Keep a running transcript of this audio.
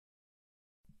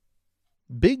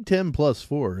Big 10 Plus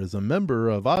 4 is a member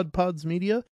of Odd Pods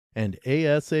Media and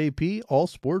ASAP All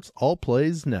Sports All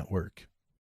Plays Network.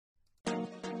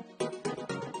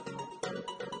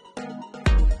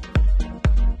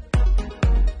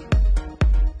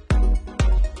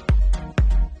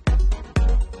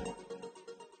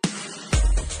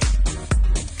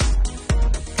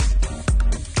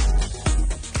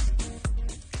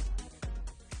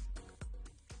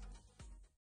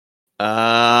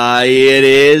 It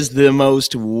is the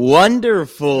most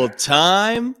wonderful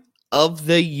time of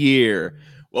the year.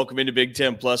 Welcome into Big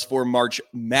 10 Plus 4 March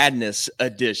Madness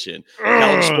Edition.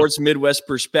 College Sports Midwest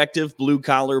Perspective, Blue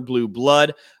Collar, Blue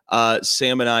Blood.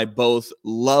 Sam and I both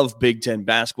love Big 10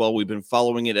 basketball. We've been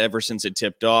following it ever since it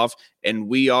tipped off, and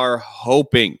we are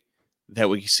hoping that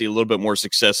we see a little bit more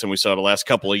success than we saw the last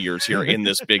couple of years here in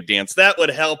this big dance. That would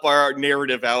help our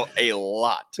narrative out a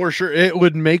lot. For sure. It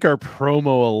would make our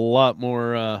promo a lot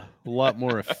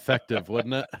more effective,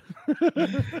 wouldn't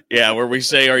it? Yeah, where we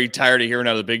say, are you tired of hearing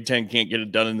how the Big Ten can't get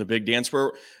it done in the big dance?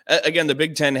 Where, again, the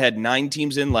Big Ten had 9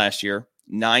 teams in last year,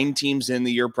 9 teams in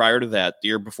the year prior to that. The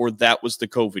year before that was the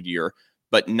COVID year,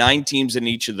 but 9 teams in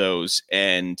each of those,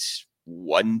 and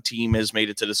 1 team has made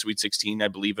it to the Sweet 16, I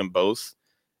believe, in both.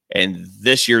 And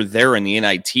this year they're in the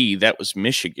NIT. That was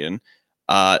Michigan.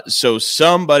 So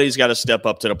somebody's got to step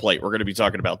up to the plate. We're going to be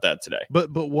talking about that today.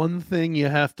 But one thing you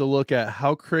have to look at,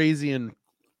 how crazy and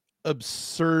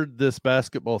absurd this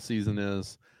basketball season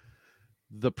is.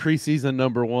 The preseason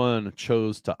number 1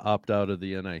 chose to opt out of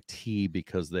the NIT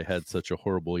because they had such a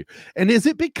horrible year. And is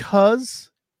it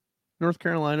because North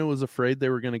Carolina was afraid they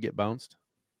were going to get bounced?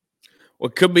 Well,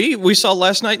 it could be. We saw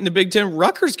last night in the Big Ten,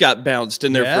 Rutgers got bounced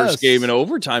in their first game in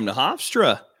overtime to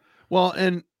Hofstra. Well,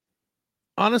 and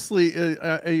honestly,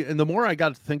 and the more I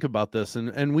got to think about this,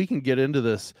 and we can get into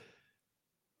this,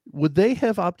 would they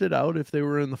have opted out if they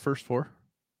were in the first 4?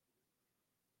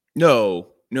 No.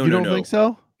 You don't think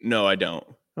so? No, I don't.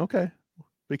 Okay.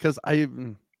 Because I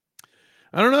don't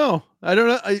know.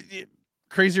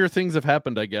 Crazier things have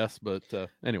happened, I guess. But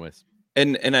anyways.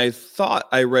 And I thought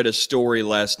I read a story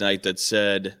last night that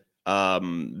said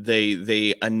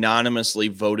they anonymously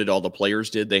voted. All the players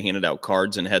did. They handed out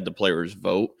cards and had the players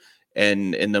vote,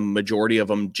 and the majority of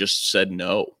them just said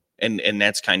no. And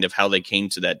that's kind of how they came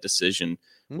to that decision,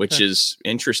 which is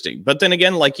interesting. But then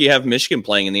again, like you have Michigan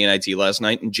playing in the NIT last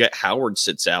night, and Jet Howard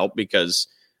sits out because,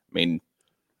 I mean,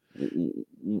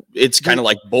 it's kind of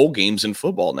like bowl games in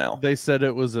football now. They said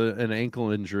it was an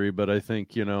ankle injury, but I think,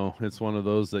 it's one of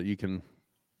those that you can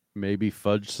maybe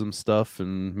fudge some stuff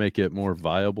and make it more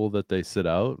viable that they sit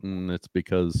out. And it's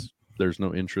because there's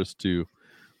no interest to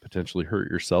potentially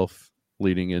hurt yourself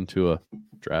leading into a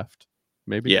draft.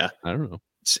 Maybe. Yeah. I don't know.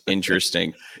 It's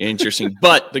interesting.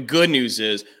 But the good news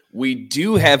is we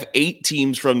do have 8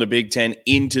 teams from the Big Ten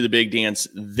into the big dance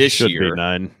this year. Should be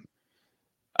 9.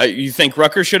 You think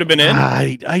Rutgers should have been in?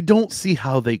 I don't see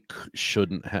how they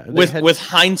shouldn't have. With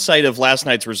hindsight of last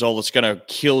night's result, it's going to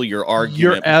kill your argument.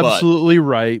 You're absolutely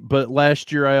right. But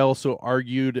last year I also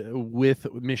argued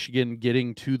with Michigan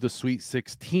getting to the Sweet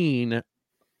 16,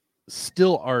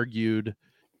 still argued.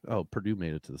 Oh, Purdue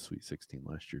made it to the Sweet 16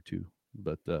 last year too.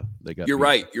 But they got. You're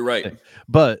right.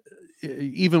 But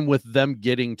even with them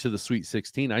getting to the Sweet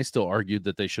 16, I still argued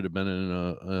that they should have been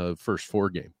in a first 4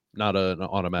 game. Not an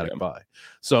automatic bye.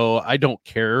 So I don't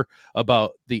care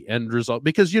about the end result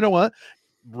because you know what?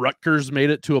 Rutgers made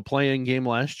it to a play-in game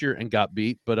last year and got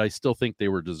beat, but I still think they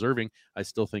were deserving. I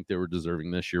still think they were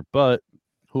deserving this year, but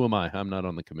who am I? I'm not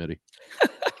on the committee.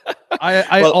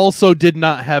 I also did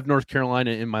not have North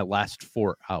Carolina in my last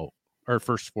 4 out or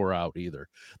first 4 out either.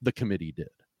 The committee did.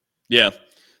 Yeah.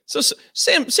 So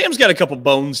Sam's got a couple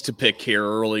bones to pick here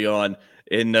early on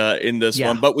in this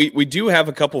one, but we do have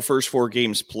a couple first 4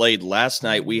 games played. Last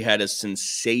night we had a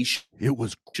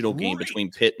sensational game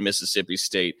between Pitt and Mississippi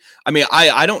State. I mean,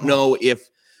 I don't know if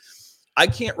I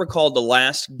can't recall the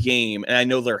last game, and I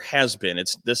know there has been.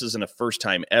 This isn't a first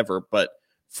time ever, but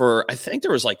I think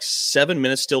there was like 7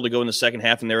 minutes still to go in the second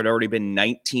half, and there had already been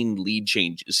 19 lead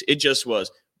changes. It just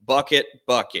was bucket,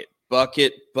 bucket,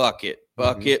 bucket, bucket,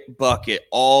 bucket, bucket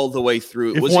all the way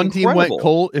through. It was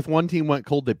incredible. If one team went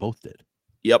cold, they both did.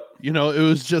 Yep. It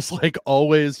was just like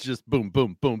always just boom,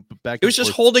 boom, boom, back. It was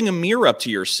just holding a mirror up to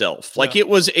yourself. Like it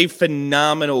was a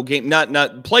phenomenal game.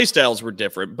 Not play styles were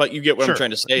different, but you get what I'm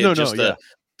trying to say.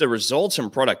 The results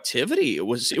and productivity. It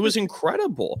was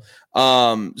incredible.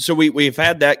 So we've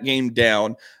had that game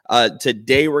down.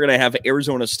 Today we're going to have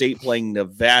Arizona State playing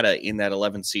Nevada in that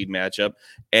 11 seed matchup.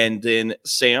 And then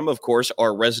Sam, of course,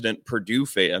 our resident Purdue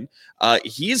fan,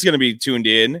 he's going to be tuned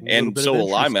in, and so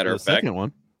will I, matter of fact.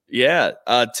 One. Yeah,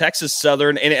 Texas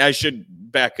Southern, and I should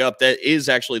back up. That is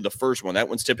actually the first one. That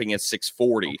one's tipping at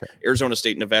 6:40. Okay. Arizona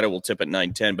State, Nevada will tip at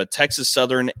 9:10, but Texas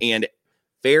Southern and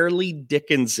Fairleigh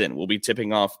Dickinson will be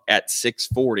tipping off at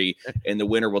 6:40, and the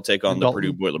winner will take on the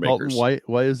Purdue Boilermakers. Dalton,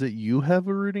 why is it you have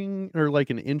a rooting or like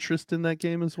an interest in that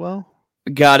game as well?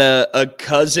 Got a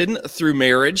cousin through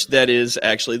marriage that is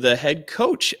actually the head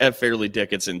coach at Fairleigh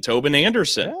Dickinson, Tobin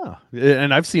Anderson. Yeah,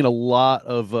 and I've seen a lot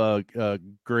of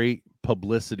great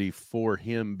publicity for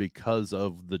him because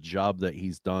of the job that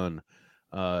he's done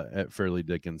at Fairleigh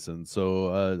Dickinson.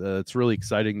 So it's really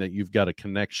exciting that you've got a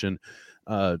connection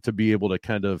to be able to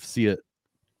kind of see it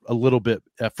a little bit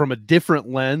from a different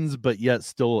lens, but yet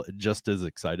still just as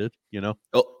excited, you know?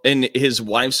 Oh, and his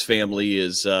wife's family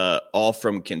is all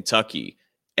from Kentucky.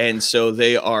 And so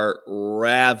they are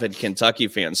rabid Kentucky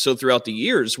fans. So throughout the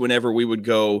years, whenever we would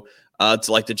go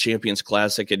to like the Champions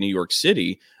Classic in New York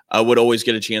City, I would always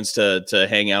get a chance to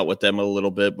hang out with them a little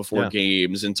bit before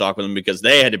games and talk with them because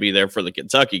they had to be there for the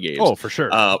Kentucky games. Oh, for sure.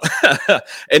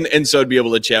 And so I'd be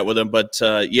able to chat with them. But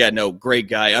great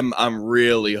guy. I'm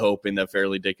really hoping that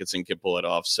Fairleigh Dickinson can pull it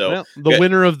off. So the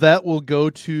winner of that will go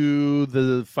to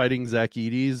the Fighting Zach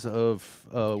Eady's of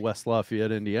West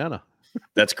Lafayette, Indiana.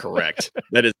 That's correct.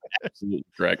 That is absolutely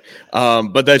correct.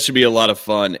 But that should be a lot of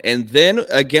fun. And then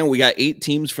again, we got 8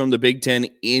 teams from the Big Ten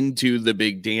into the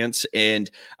Big Dance.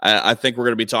 And I think we're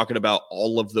going to be talking about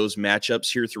all of those matchups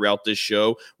here throughout this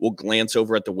show. We'll glance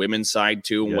over at the women's side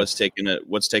too, and what's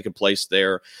taking place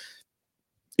there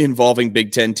involving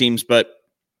Big Ten teams. But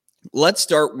let's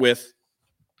start with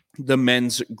the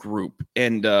men's group.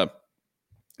 And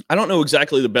I don't know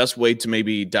exactly the best way to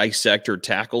maybe dissect or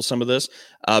tackle some of this.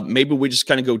 Maybe we just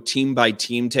kind of go team by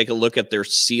team, take a look at their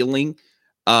ceiling,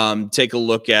 take a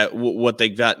look at what they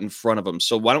got in front of them.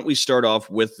 So why don't we start off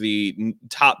with the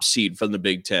top seed from the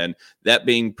Big Ten, that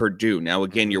being Purdue. Now,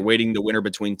 again, you're waiting the winner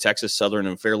between Texas Southern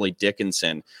and Fairleigh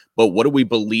Dickinson. But what do we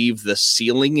believe the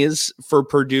ceiling is for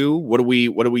Purdue? What do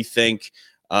we think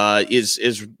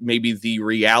is maybe the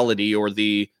reality or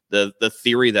the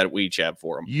theory that we each have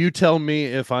for them? You tell me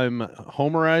if I'm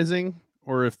homerizing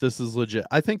or if this is legit.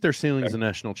 I think their ceiling is a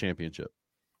national championship.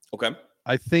 Okay.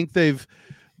 I think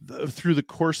through the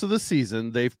course of the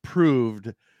season, they've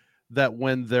proved that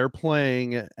when they're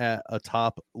playing at a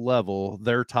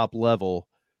their top level,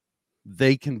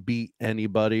 they can beat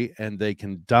anybody and they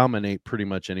can dominate pretty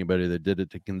much anybody that did it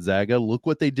to Gonzaga. Look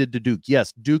what they did to Duke.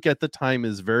 Yes, Duke at the time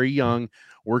is very young,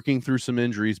 working through some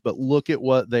injuries, but look at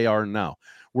what they are now.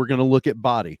 We're going to look at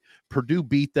body. Purdue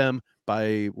beat them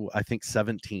by, I think,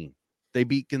 17. They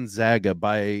beat Gonzaga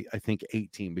by, I think,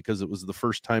 18 because it was the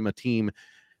first time a team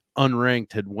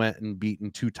unranked had went and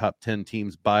beaten 2 top 10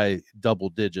 teams by double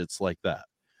digits like that.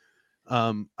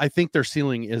 I think their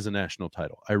ceiling is a national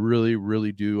title. I really,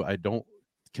 really do. I don't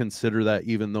consider that,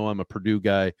 even though I'm a Purdue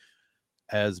guy,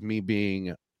 as me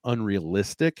being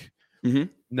unrealistic.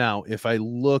 Mm-hmm. Now, if I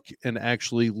look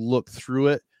through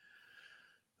it,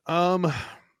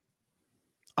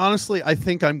 honestly, I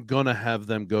think I'm going to have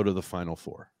them go to the Final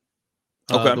Four.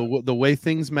 Okay. The way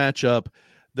things match up,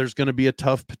 there's going to be a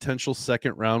tough potential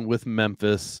second round with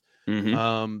Memphis.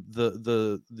 Mm-hmm.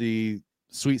 The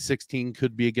Sweet 16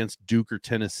 could be against Duke or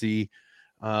Tennessee.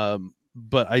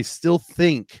 But I still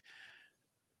think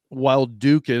while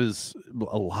Duke is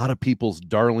a lot of people's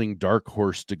darling dark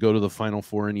horse to go to the Final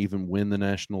Four and even win the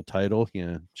national title,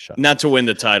 not to win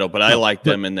the title, but I like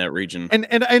them in that region.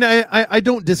 And I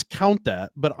don't discount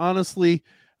that, but honestly,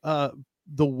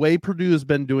 the way Purdue has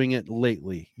been doing it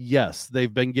lately, yes,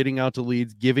 they've been getting out to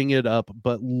leads, giving it up,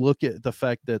 but look at the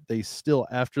fact that they still,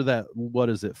 after that,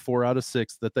 4 out of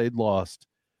 6 that they'd lost,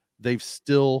 they've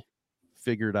still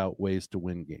figured out ways to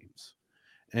win games.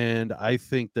 And I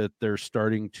think that they're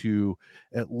starting to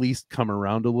at least come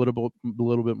around a little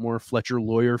bit more. Fletcher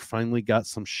Lawyer finally got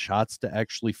some shots to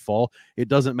actually fall. It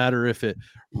doesn't matter if it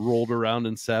rolled around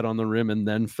and sat on the rim and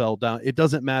then fell down. It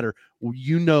doesn't matter.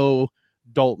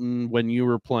 Dalton, when you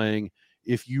were playing,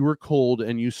 if you were cold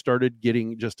and you started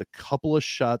getting just a couple of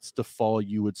shots to fall,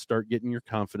 you would start getting your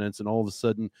confidence, and all of a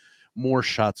sudden more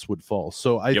shots would fall.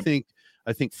 So I think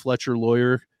Fletcher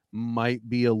Lawyer might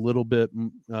be a little bit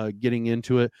getting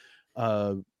into it.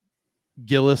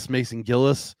 Mason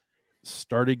Gillis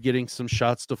started getting some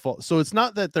shots to fall. So it's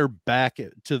not that they're back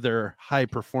to their high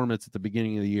performance at the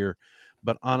beginning of the year,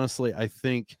 but honestly, I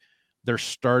think they're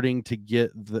starting to get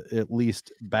at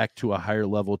least back to a higher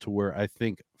level to where I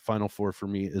think Final Four for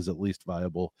me is at least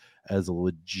viable as a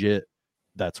legit.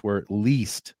 That's where at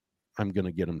least I'm going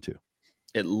to get them to.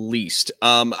 At least.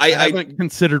 I haven't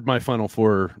considered my Final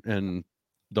Four and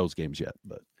those games yet,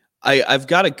 but I've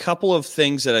got a couple of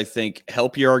things that I think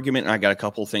help your argument, and I got a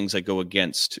couple of things that go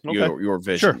against your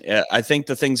vision. Sure. I think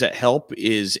the things that help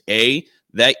is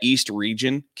that East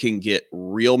region can get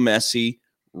real messy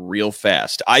real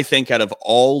fast. I think out of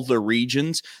all the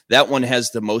regions, that one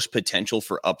has the most potential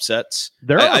for upsets.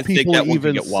 There are I people think that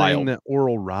even saying wild. That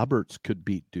Oral Roberts could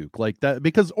beat Duke like that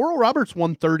because Oral Roberts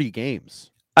won 30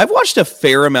 games. I've watched a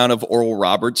fair amount of Oral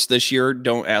Roberts this year.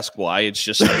 Don't ask why. It's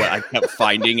just what I kept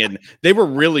finding, and they were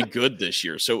really good this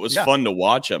year, so it was fun to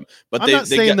watch them. But I'm not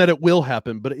saying that it will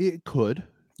happen, but it could.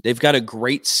 They've got a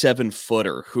great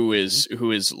 7-footer who is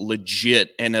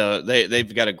legit, and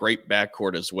they've got a great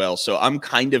backcourt as well. So I'm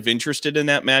kind of interested in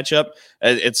that matchup.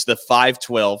 It's the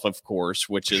 5-12, of course,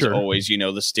 which is always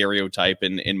the stereotype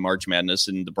in March Madness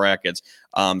and the brackets.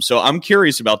 So I'm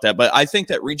curious about that, but I think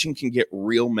that region can get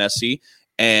real messy.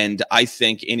 And I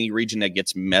think any region that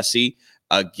gets messy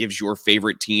gives your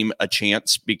favorite team a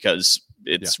chance because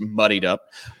it's muddied up.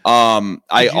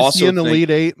 I also see an Elite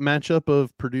Eight matchup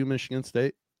of Purdue, Michigan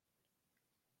State.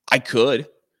 I could.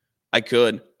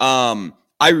 I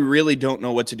really don't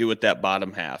know what to do with that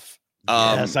bottom half.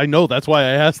 Yes, I know. That's why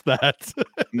I asked that.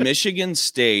 Michigan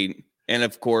State, and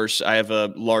of course, I have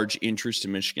a large interest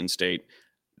in Michigan State.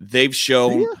 They've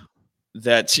shown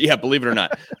that, believe it or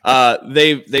not,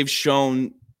 they've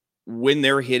shown when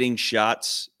they're hitting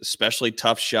shots, especially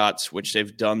tough shots, which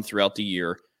they've done throughout the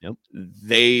year,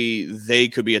 they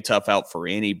could be a tough out for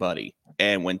anybody.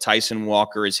 And when Tyson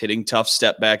Walker is hitting tough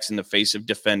step backs in the face of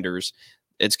defenders,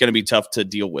 it's going to be tough to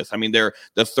deal with. I mean, they're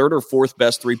the third or fourth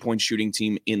best three-point shooting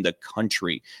team in the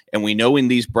country. And we know in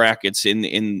these brackets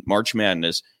in March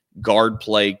Madness, guard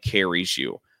play carries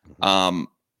you.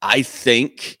 I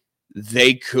think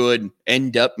they could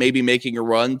end up maybe making a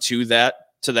run to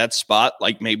that spot,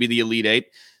 like maybe the Elite Eight.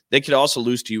 They could also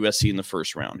lose to USC in the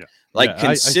first round.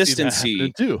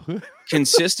 Consistency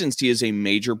consistency is a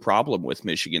major problem with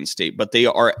Michigan State, but they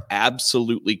are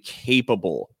absolutely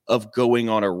capable of going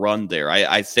on a run there.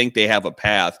 I think they have a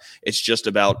path. It's just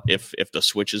about if the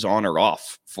switch is on or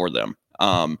off for them.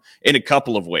 In a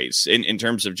couple of ways, in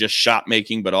terms of just shot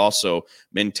making, but also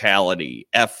mentality,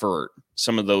 effort,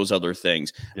 some of those other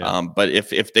things. But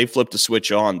if they flip the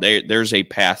switch on, there's a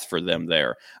path for them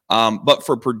there. But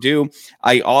for Purdue,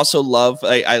 I also love,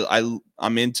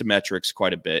 I'm into metrics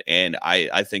quite a bit, and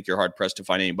I think you're hard pressed to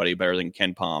find anybody better than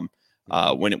Ken Pom.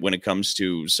 When it comes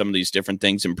to some of these different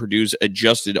things. And Purdue's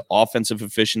adjusted offensive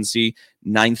efficiency,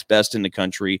 9th best in the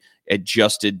country,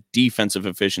 adjusted defensive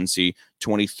efficiency,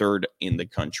 23rd in the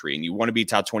country. And you want to be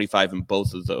top 25 in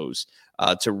both of those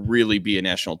to really be a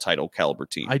national title caliber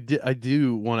team. I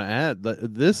do want to add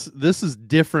that this is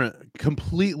different,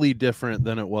 completely different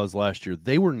than it was last year.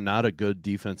 They were not a good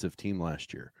defensive team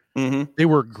last year. Mm-hmm. They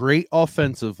were great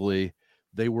offensively.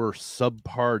 They were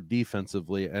subpar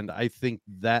defensively, and I think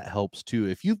that helps too.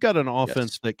 If you've got an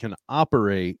offense that can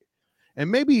operate and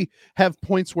maybe have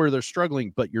points where they're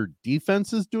struggling, but your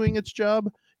defense is doing its job,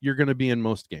 you're going to be in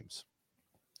most games.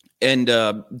 And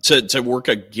to work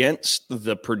against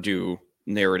the Purdue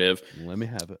narrative, let me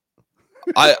have it.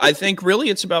 I think really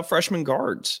it's about freshman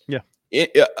guards. Yeah,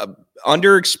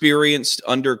 underexperienced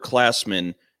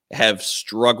underclassmen have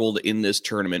struggled in this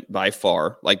tournament by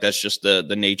far. Like that's just the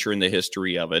nature and the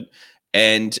history of it.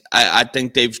 And I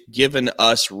think they've given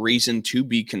us reason to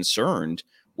be concerned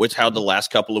with how the last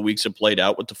couple of weeks have played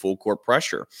out with the full court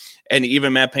pressure. And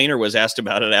even Matt Painter was asked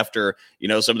about it after,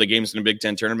 some of the games in the Big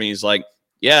Ten tournament. He's like,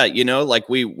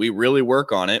 we really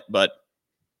work on it, but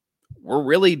we're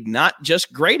really not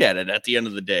just great at it at the end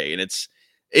of the day. And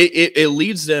it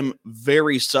leaves them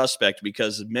very suspect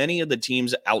because many of the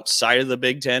teams outside of the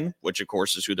Big Ten, which of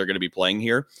course is who they're going to be playing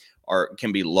here,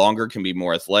 can be longer, can be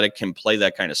more athletic, can play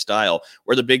that kind of style,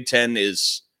 where the Big Ten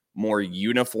is more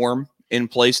uniform in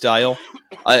play style.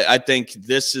 I think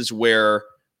this is where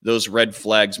those red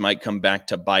flags might come back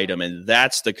to bite them, and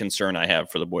that's the concern I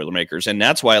have for the Boilermakers, and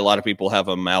that's why a lot of people have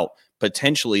them out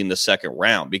potentially in the second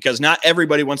round, because not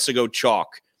everybody wants to go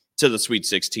chalk to the Sweet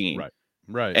 16.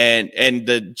 Right. And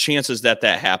the chances that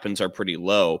happens are pretty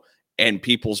low. And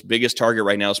people's biggest target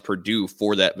right now is Purdue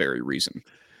for that very reason.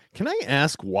 Can I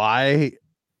ask why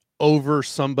over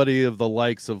somebody of the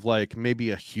likes of like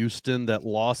maybe a Houston that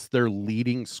lost their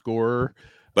leading scorer?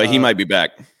 But he might be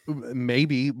back.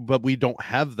 Maybe, but we don't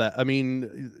have that. I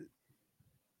mean,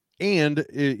 and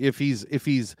if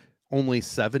he's only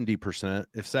 70%,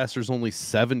 if Sasser's only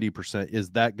 70%, is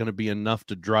that going to be enough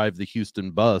to drive the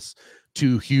Houston bus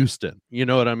to Houston? You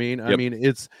know what I mean? Yep. I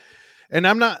mean,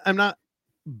 I'm not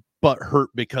butthurt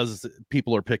because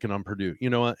people are picking on Purdue. You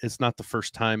know what? It's not the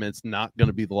first time. It's not going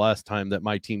to be the last time that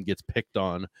my team gets picked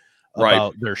on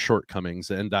about their shortcomings,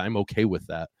 and I'm okay with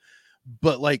that.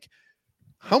 but like,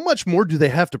 how much more do they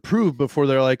have to prove before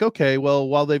they're like, okay, well,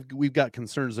 while we've got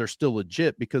concerns, they're still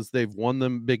legit because they've won the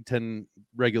Big Ten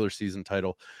regular season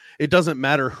title. It doesn't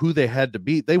matter who they had to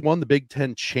beat. They won the Big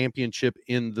Ten championship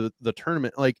in the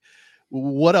tournament. Like,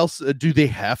 what else do they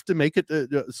have to make it?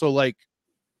 So like,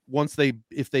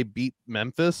 if they beat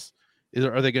Memphis,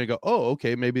 are they going to go, oh,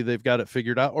 okay, maybe they've got it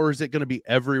figured out? Or is it going to be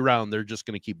every round they're just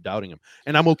going to keep doubting them?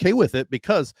 And I'm okay with it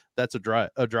because that's a drive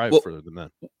further than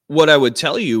that. What I would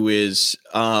tell you is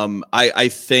I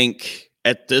think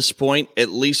at this point, at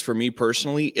least for me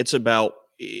personally, it's about,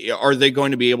 are they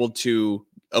going to be able to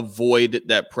avoid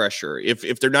that pressure?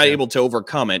 If they're not able to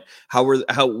overcome it,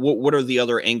 what are the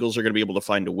other angles they're going to be able to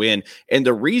find to win? And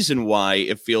the reason why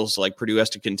it feels like Purdue has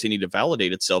to continue to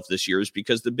validate itself this year is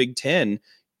because the Big Ten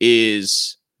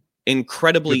is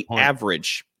incredibly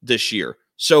average this year.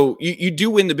 So you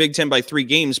do win the Big Ten by 3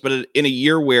 games, but in a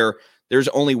year where there's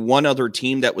only one other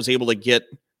team that was able to get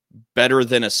better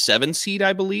than a 7 seed,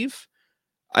 I believe.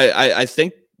 I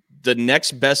think the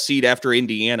next best seed after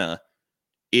Indiana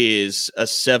is a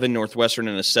 7 Northwestern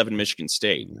and a 7 Michigan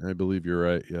State. I believe you're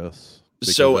right. Yes.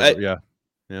 So yeah.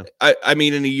 I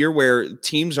mean, in a year where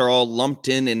teams are all lumped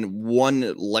in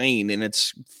one lane and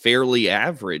it's fairly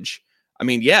average. I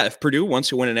mean, yeah, if Purdue wants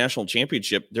to win a national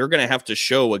championship, they're going to have to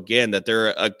show again that they're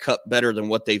a cut better than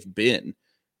what they've been.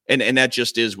 And that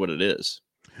just is what it is.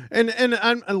 And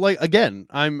I'm like, again,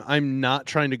 I'm not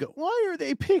trying to go, why are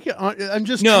they picking on? I'm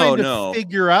just trying to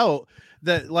figure out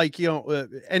that, like,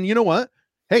 and you know what?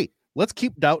 Hey, let's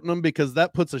keep doubting them because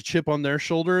that puts a chip on their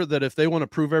shoulder that if they want to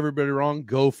prove everybody wrong,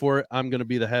 go for it. I'm going to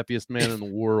be the happiest man in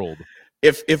the world.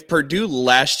 If Purdue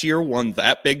last year won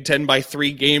that Big Ten by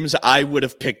 3 games, I would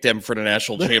have picked them for the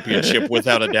national championship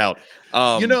without a doubt.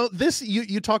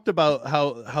 You talked about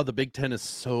how the Big Ten is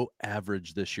so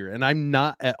average this year, and I'm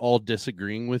not at all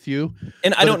disagreeing with you.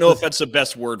 And I don't know if that's the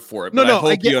best word for it, but I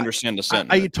hope you understand the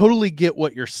sentiment. I totally get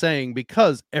what you're saying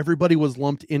because everybody was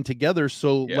lumped in together,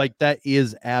 so like that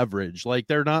is average. Like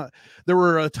there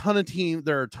are a ton of teams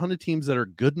that are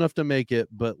good enough to make it,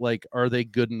 but like, are they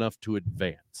good enough to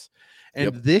advance?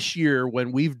 And this year,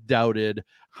 when we've doubted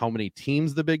how many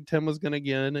teams the Big Ten was going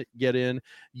to get in,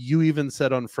 you even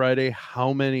said on Friday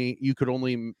how many you could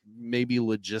only maybe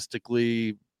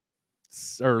logistically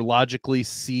or logically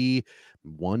see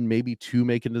 1, maybe 2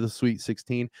 make into the Sweet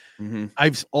 16. Mm-hmm.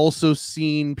 I've also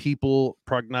seen people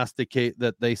prognosticate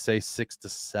that they say 6 to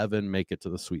 7 make it to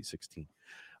the Sweet 16.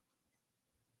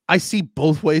 I see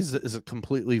both ways as a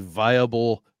completely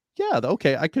viable. Yeah,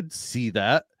 okay, I could see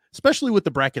that. Especially with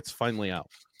the brackets finally out.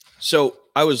 So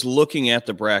I was looking at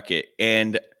the bracket,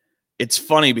 and it's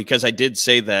funny because I did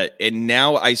say that, and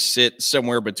now I sit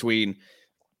somewhere between.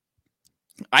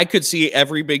 I could see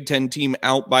every Big Ten team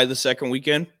out by the second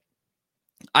weekend.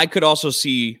 I could also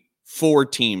see 4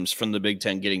 teams from the Big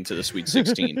Ten getting to the Sweet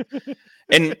 16.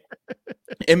 and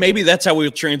maybe that's how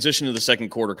we'll transition to the second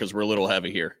quarter because we're a little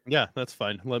heavy here. Yeah, that's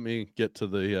fine. Let me get to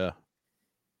the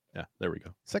there we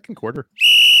go. Second quarter.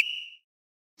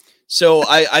 So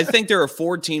I think there are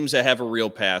 4 teams that have a real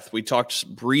path. We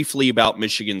talked briefly about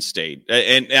Michigan State,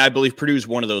 and I believe Purdue is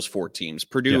one of those 4 teams.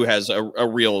 Purdue has a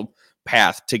real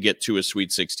path to get to a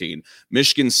Sweet 16.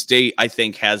 Michigan State, I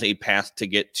think, has a path to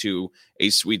get to a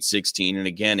Sweet 16. And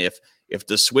again, if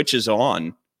the switch is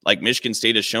on, like Michigan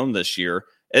State has shown this year,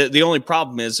 the only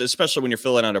problem is, especially when you're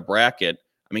filling out a bracket,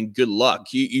 I mean, good luck.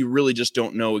 You really just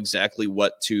don't know exactly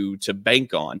what to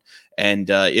bank on. And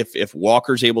if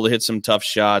Walker's able to hit some tough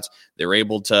shots, they're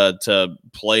able to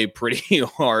play pretty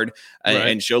hard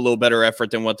and show a little better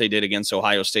effort than what they did against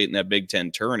Ohio State in that Big Ten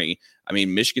tourney. I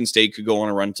mean, Michigan State could go on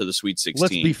a run to the Sweet 16.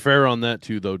 Let's be fair on that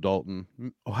too, though, Dalton.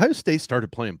 Ohio State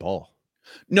started playing ball.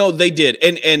 No, they did.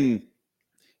 And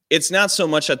it's not so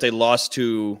much that they lost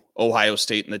to Ohio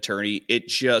State in the tourney.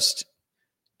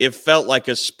 It felt like,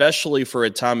 especially for a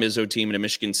Tom Izzo team and a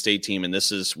Michigan State team, and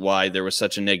this is why there was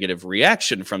such a negative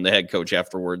reaction from the head coach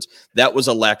afterwards, that was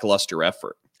a lackluster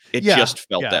effort. It just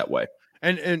felt that way.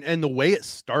 And the way it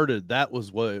started, that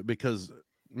was because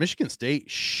Michigan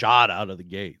State shot out of the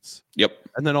gates. Yep.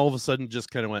 And then all of a sudden just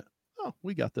kind of went, oh,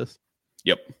 we got this.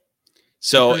 Yep.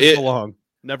 So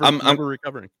never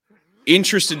recovering.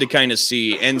 Interested to kind of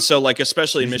see. And so, like,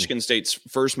 especially in Michigan State's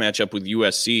first matchup with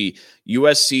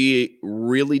USC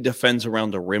really defends around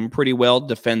the rim pretty well,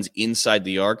 defends inside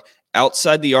the arc.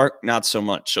 Outside the arc, not so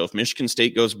much. So if Michigan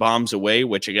State goes bombs away,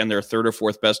 which again, they're 3rd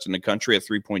or 4th best in the country at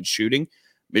 3-point shooting,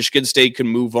 Michigan State can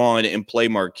move on and play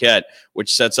Marquette,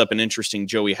 which sets up an interesting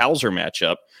Joey Hauser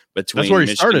matchup between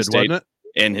Michigan State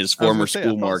and his former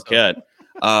school, Marquette.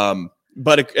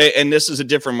 And this is a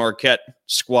different Marquette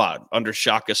squad under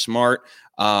Shaka Smart.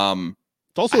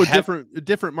 It's also a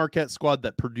different Marquette squad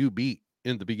that Purdue beat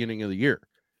in the beginning of the year.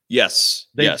 Yes.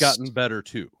 They've gotten better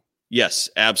too. Yes,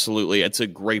 absolutely. It's a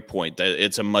great point. That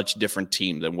it's a much different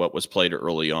team than what was played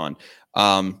early on.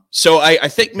 So I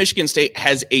think Michigan State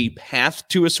has a path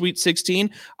to a Sweet 16.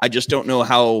 I just don't know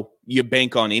how you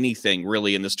bank on anything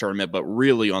really in this tournament, but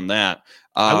really on that.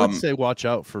 I would say watch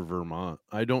out for Vermont.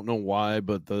 I don't know why,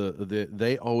 but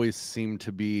they always seem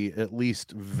to be at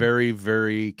least very,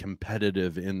 very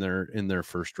competitive in their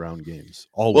first round games.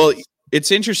 Always. Well,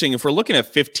 it's interesting if we're looking at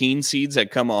 15 seeds that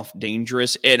come off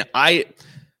dangerous, and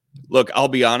I'll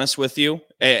be honest with you.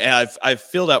 I've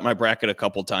filled out my bracket a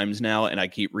couple times now, and I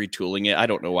keep retooling it. I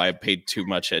don't know why I paid too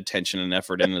much attention and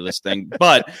effort into this thing,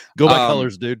 but go by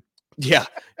colors, dude. Yeah,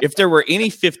 if there were any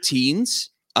 15s,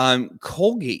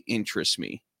 Colgate interests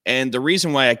me. And the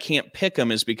reason why I can't pick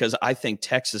them is because I think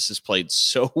Texas has played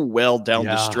so well down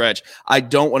the stretch. I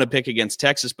don't want to pick against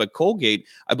Texas, but Colgate,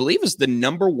 I believe, is the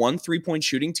number 1 3-point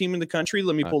shooting team in the country.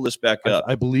 Let me pull this back up.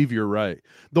 I believe you're right.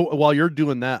 Though while you're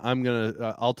doing that,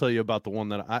 I'll tell you about the one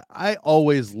that I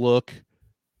always look.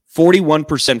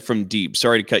 41% from deep.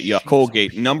 Sorry to cut you off.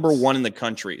 Colgate, number 1 in the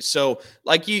country. So,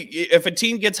 if a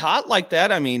team gets hot like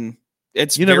that, I mean,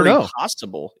 it's very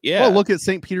possible. Yeah. Well, look at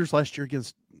St. Peter's last year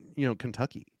against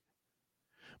Kentucky.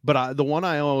 But the one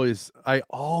I always,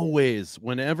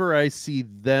 whenever I see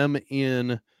them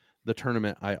in the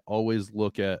tournament, I always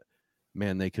look at,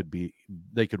 man, they could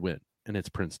win, and it's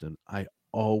Princeton. I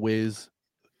always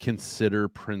consider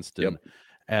Princeton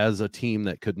as a team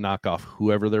that could knock off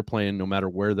whoever they're playing, no matter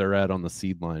where they're at on the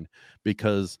seed line,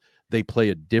 because they play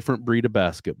a different breed of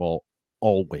basketball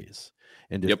always.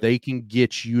 And if they can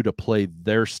get you to play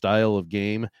their style of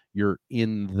game, you're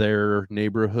in their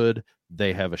neighborhood,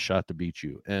 they have a shot to beat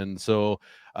you. And so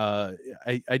I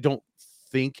don't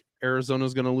think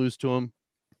Arizona's going to lose to them,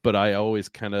 but I always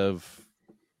kind of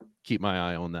keep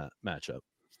my eye on that matchup.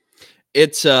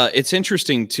 It's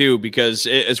interesting too, because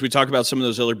as we talk about some of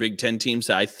those other Big Ten teams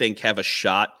that I think have a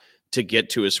shot to get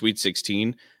to a Sweet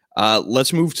 16,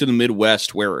 let's move to the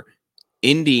Midwest where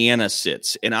Indiana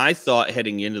sits. And I thought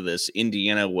heading into this,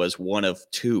 Indiana was one of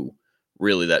 2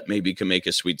 really that maybe can make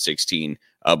a Sweet 16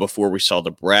 before we saw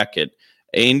the bracket.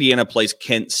 Indiana plays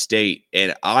Kent State,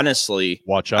 and honestly,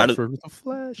 watch out for the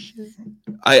flash.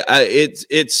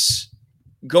 It's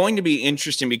going to be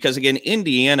interesting because again,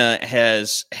 Indiana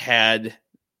has had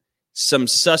some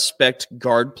suspect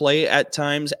guard play at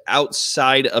times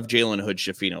outside of Jalen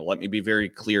Hood-Schifino. Let me be very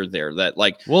clear there that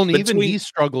even he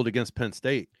struggled against Penn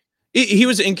State. He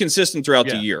was inconsistent throughout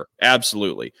the year.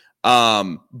 Absolutely.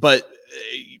 But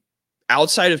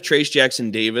outside of Trace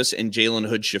Jackson Davis and Jalen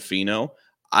Hood-Schifino,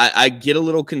 I get a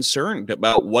little concerned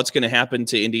about what's going to happen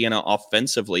to Indiana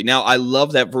offensively. Now, I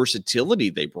love that versatility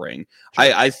they bring.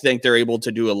 Sure. I think they're able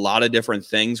to do a lot of different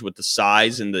things with the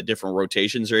size and the different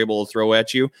rotations they're able to throw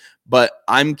at you. But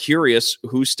I'm curious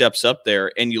who steps up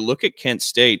there. And you look at Kent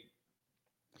State,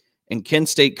 and Kent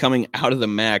State coming out of the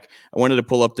MAC, I wanted to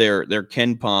pull up their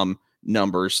KenPom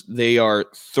numbers. They are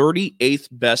 38th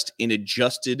best in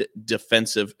adjusted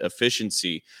defensive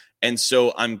efficiency. And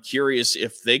so I'm curious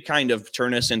if they kind of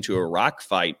turn us into a rock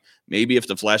fight, maybe if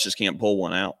the Flashes can't pull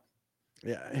one out.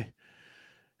 Yeah.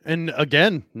 And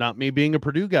again, not me being a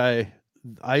Purdue guy,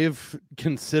 I have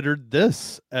considered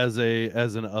this as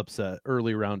an upset,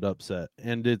 early round upset.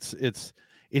 And it's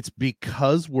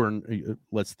because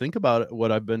let's think about it.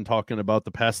 What I've been talking about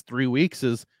the past 3 weeks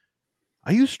is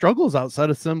IU struggles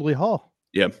outside Assembly Hall.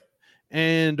 Yep.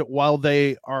 And while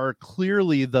they are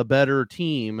clearly the better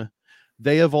team,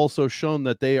 they have also shown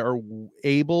that they are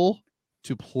able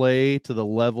to play to the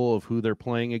level of who they're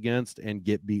playing against and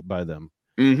get beat by them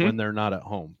when they're not at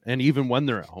home. And even when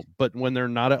they're at home, but when they're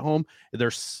not at home, they're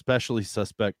especially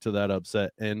suspect to that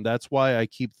upset. And that's why I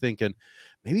keep thinking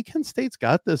maybe Kent State's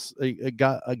got this,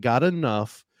 got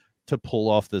enough to pull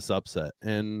off this upset.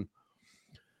 And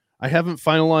I haven't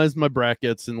finalized my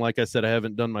brackets, and like I said, I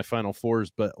haven't done my Final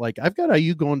Fours. But I've got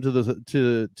IU going to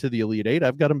the Elite Eight.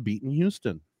 I've got them beating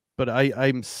Houston, but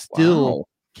I'm still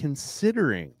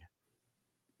considering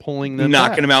pulling them,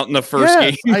 knocking them out in the first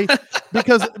game.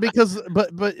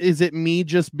 But is it me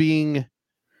just being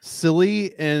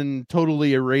silly and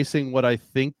totally erasing what I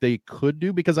think they could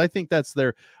do? Because I think that's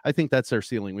their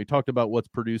ceiling. We talked about what's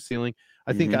Purdue's ceiling.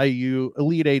 I think IU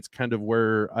Elite Eight's kind of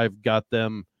where I've got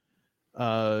them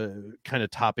kind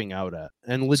of topping out at.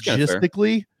 And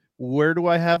logistically, where do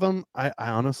I have them? I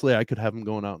honestly, I could have them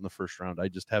going out in the first round. I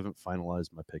just haven't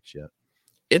finalized my picks yet.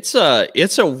 It's a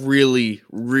really,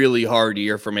 really hard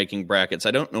year for making brackets.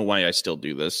 I don't know why I still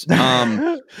do this.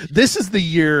 This is the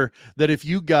year that if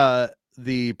you got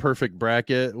the perfect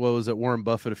bracket. What was it? Warren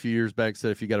Buffett a few years back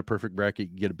said, if you got a perfect bracket,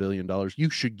 you get $1 billion. You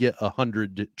should get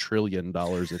 $100 trillion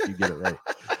if you get it right.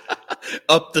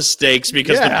 Up the stakes,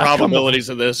 because the probabilities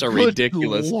of this are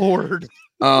ridiculous. Lord.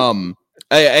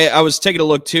 I was taking a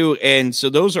look too, and so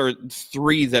those are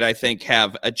 3 that I think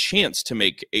have a chance to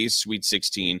make a Sweet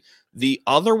 16. The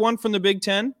other one from the Big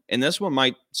Ten, and this one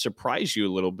might surprise you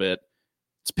a little bit,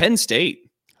 it's Penn State.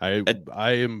 I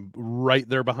am right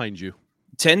there behind you.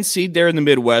 10 seed there in the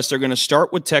Midwest. They're going to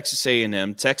start with Texas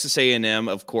A&M. Texas A&M,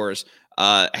 of course,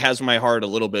 has my heart a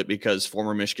little bit because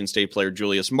former Michigan State player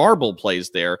Julius Marble plays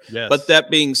there. Yes. But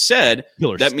that being said,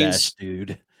 Killer that stash, means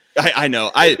dude. I know.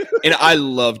 I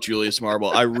love Julius Marble.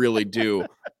 I really do.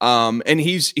 And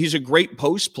he's a great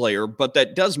post player, but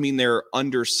that does mean they're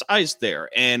undersized there.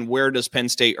 And where does Penn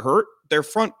State hurt? Their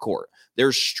front court.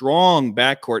 Their strong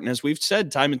backcourt. And as we've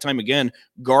said time and time again,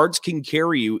 guards can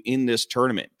carry you in this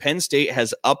tournament. Penn State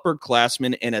has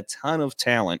upperclassmen and a ton of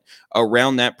talent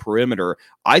around that perimeter.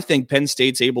 I think Penn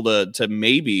State's able to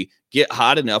maybe get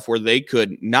hot enough where they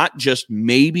could not just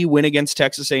maybe win against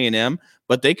Texas A&M,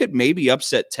 but they could maybe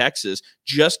upset Texas,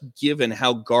 just given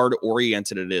how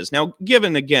guard-oriented it is. Now,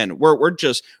 given, again, we're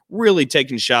just really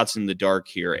taking shots in the dark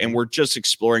here, and we're just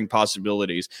exploring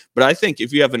possibilities. But I think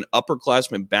if you have an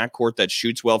upperclassman backcourt that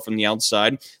shoots well from the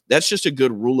outside, that's just a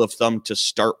good rule of thumb to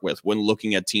start with when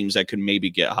looking at teams that could maybe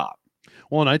get hot.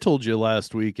 Well, and I told you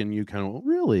last week, and you kind of,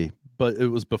 really? But it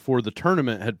was before the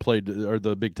tournament had played, or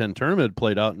the Big Ten tournament had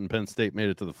played out, and Penn State made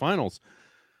it to the finals.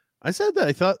 I said that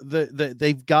I thought that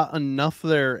they've got enough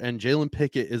there, and Jalen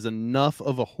Pickett is enough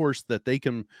of a horse that he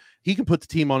can put the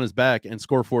team on his back and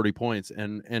score 40 points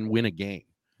and win a game.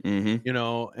 Mm-hmm. You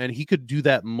know, and he could do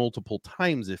that multiple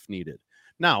times if needed.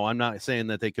 Now, I'm not saying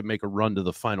that they could make a run to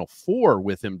the Final Four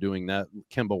with him doing that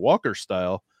Kemba Walker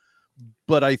style,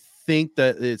 but I think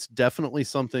that it's definitely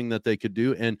something that they could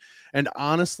do. And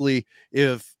honestly,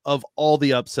 if of all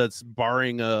the upsets,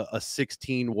 barring a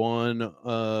 16-1,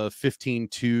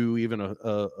 15-2, even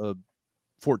a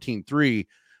 14-3,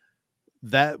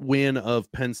 that win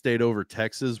of Penn State over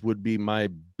Texas would be my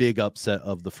big upset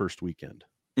of the first weekend.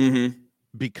 Mm-hmm.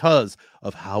 Because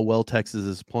of how well Texas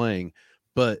is playing.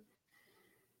 But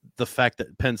the fact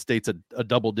that Penn State's a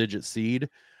double-digit seed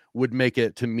would make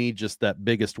it, to me, just that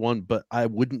biggest one, but I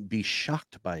wouldn't be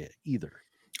shocked by it either.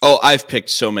 Oh, I've picked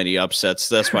so many upsets.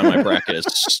 That's why my bracket is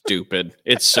stupid.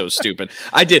 It's so stupid.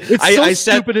 I said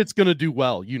stupid it's going to do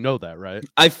well. You know that, right?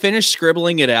 I finished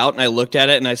scribbling it out, and I looked at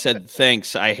it, and I said,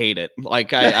 thanks, I hate it.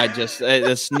 Like, I just,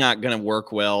 it's not going to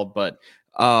work well, but,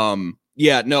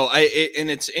 yeah, no,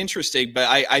 and it's interesting, but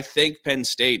I think Penn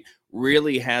State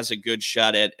really has a good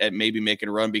shot at maybe making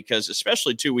a run, because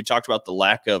especially, too, we talked about the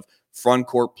lack of front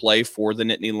court play for the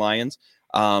Nittany Lions.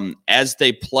 As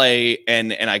they play,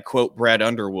 and I quote Brad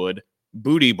Underwood,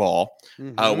 booty ball,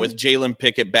 with Jalen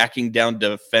Pickett backing down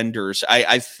defenders.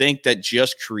 I think that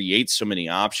just creates so many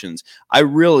options. I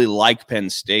really like Penn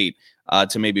State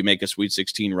to maybe make a Sweet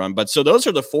 16 run. But so those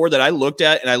are the 4 that I looked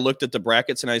at, and I looked at the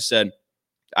brackets, and I said,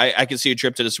 I can see a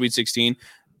trip to the Sweet 16.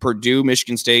 Purdue,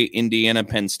 Michigan State, Indiana,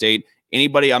 Penn State.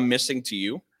 Anybody I'm missing to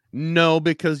you? No,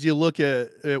 because you look at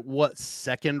what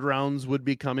second rounds would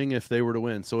be coming if they were to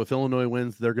win. So if Illinois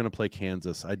wins, they're going to play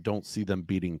Kansas. I don't see them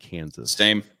beating Kansas.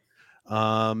 Same.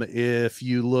 If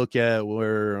you look at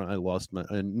where I lost my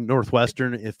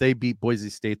Northwestern, if they beat Boise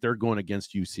State, they're going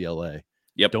against UCLA.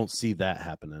 Yep. Don't see that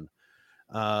happening.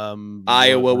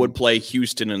 Iowa would play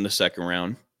Houston in the second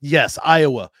round. Yes,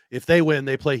 Iowa. If they win,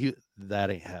 they play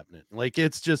that ain't happening. Like,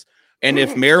 it's just. And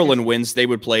if Maryland wins, they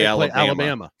would play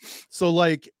Alabama. So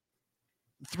like,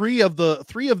 three of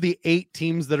the 8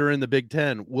 teams that are in the Big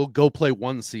Ten will go play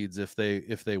 1 seeds if they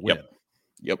win.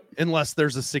 Yep. Unless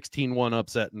there's a 16-1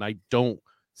 upset, and I don't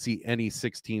see any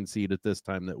 16 seed at this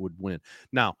time that would win.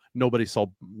 Now, nobody saw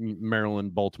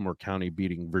Maryland, Baltimore County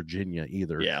beating Virginia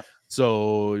either. Yeah.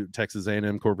 So Texas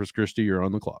A&M, Corpus Christi, you're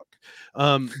on the clock.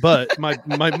 But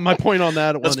my point on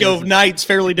that. Let's go Knights,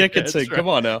 Fairleigh Dickinson. Come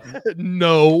on now.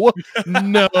 No.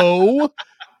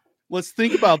 Let's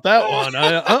think about that one.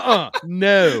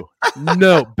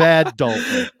 No, bad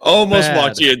Dalton. Almost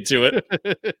walked you into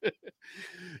it.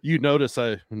 You notice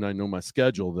I know my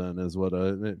schedule. Then is what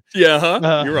I.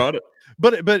 Yeah, you're on it.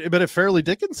 But if Fairleigh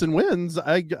Dickinson wins,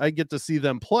 I get to see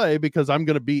them play because I'm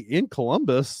going to be in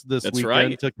Columbus this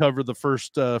weekend to cover the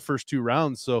first 2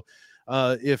 rounds. So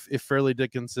if Fairleigh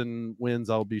Dickinson wins,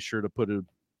 I'll be sure to put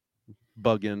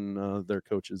bugging their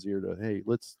coach's ear to, hey,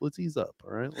 let's ease up.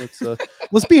 All right.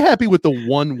 Let's be happy with the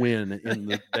one win in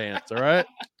the dance. All right.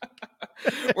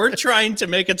 We're trying to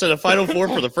make it to the Final Four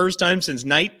for the first time since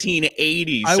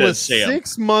 1980. I was Sam.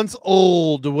 6 months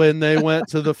old when they went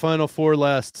to the Final Four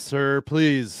last, sir.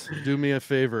 Please do me a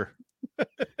favor.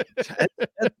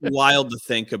 That's wild to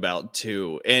think about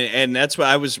too, and that's why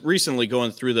I was recently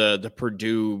going through the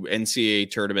Purdue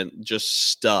NCAA tournament just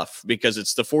stuff, because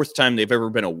it's the fourth time they've ever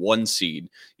been a 1 seed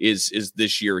is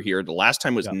this year here. The last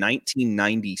time was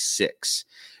 1996,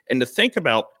 and to think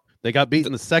about, they got beat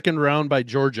in the second round by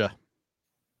Georgia.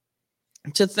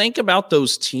 To think about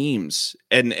those teams,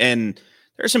 and there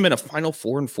hasn't been a Final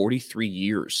Four in 43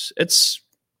 years.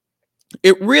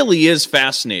 It really is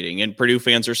fascinating, and Purdue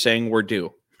fans are saying we're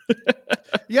due.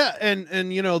 Yeah,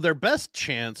 and you know, their best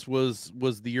chance was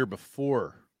the year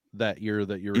before that year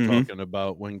that you were talking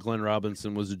about, when Glenn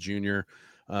Robinson was a junior,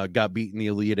 got beat in the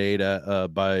Elite Eight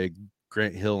by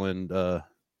Grant Hill and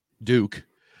Duke.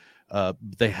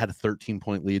 They had a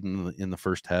 13-point lead in the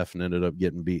first half and ended up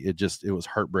getting beat. It was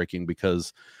heartbreaking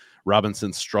because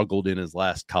Robinson struggled in his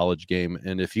last college game,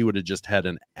 and if he would have just had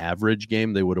an average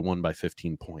game, they would have won by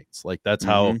 15 points. Like that's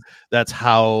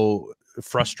how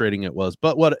frustrating it was.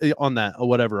 But whatever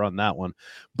on that one.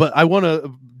 But I want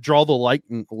to draw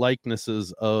the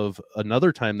likenesses of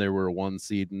another time they were a 1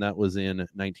 seed, and that was in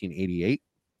 1988.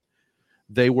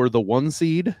 They were the 1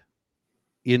 seed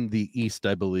in the East,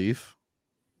 I believe,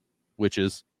 which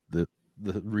is the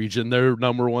region they're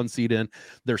number 1 seed in.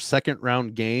 Their second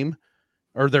round game,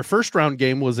 or their first round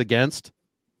game, was against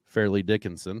Fairleigh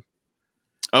Dickinson.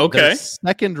 Okay. Their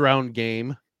second round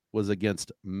game was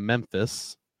against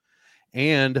Memphis.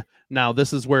 And now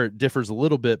this is where it differs a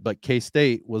little bit, but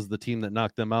K-State was the team that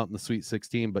knocked them out in the Sweet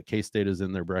 16, but K-State is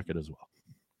in their bracket as well.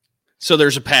 So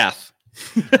there's a path.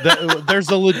 There's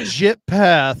a legit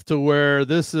path to where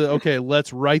this is, okay,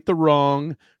 let's right the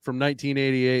wrong from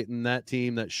 1988 and that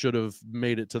team that should have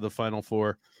made it to the Final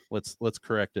Four. Let's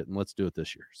correct it, and let's do it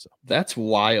this year. So that's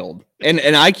wild. And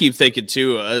I keep thinking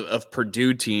too of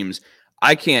Purdue teams.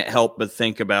 I can't help but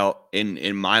think about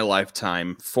in my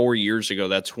lifetime 4 years ago,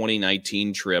 that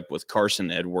 2019 trip with Carson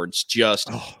Edwards just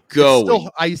going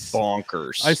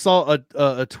bonkers. I saw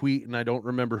a tweet, and I don't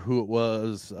remember who it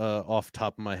was off the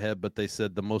top of my head, but they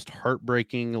said the most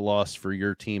heartbreaking loss for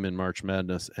your team in March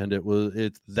Madness, and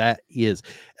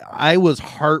I was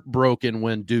heartbroken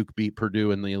when Duke beat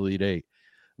Purdue in the Elite Eight.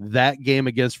 That game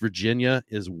against Virginia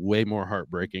is way more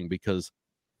heartbreaking because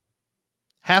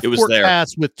half-court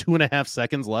pass with 2.5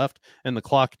 seconds left, and the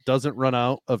clock doesn't run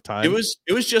out of time. It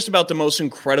was just about the most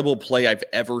incredible play I've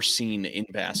ever seen in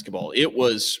basketball. It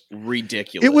was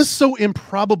ridiculous. It was so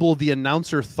improbable. The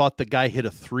announcer thought the guy hit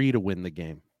a 3 to win the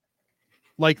game.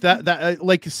 Like that.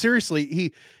 Like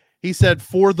seriously, he said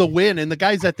for the win, and the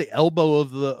guy's at the elbow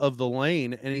of the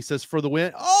lane, and he says for the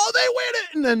win. Oh, they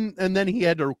win it, and then he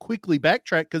had to quickly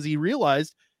backtrack because he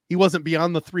realized he wasn't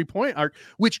beyond the 3-point arc,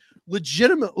 which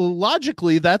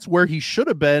logically, that's where he should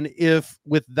have been if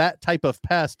with that type of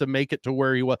pass to make it to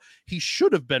where he was. He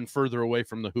should have been further away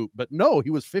from the hoop, but no, he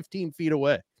was 15 feet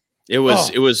away. It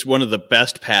was one of the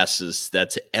best passes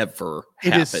that's ever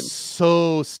happened. It is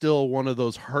so still one of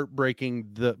those heartbreaking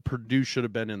that Purdue should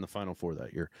have been in the Final Four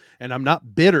that year. And I'm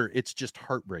not bitter. It's just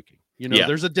heartbreaking. You know,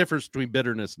 there's a difference between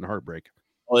bitterness and heartbreak.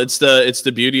 Well, it's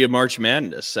the beauty of March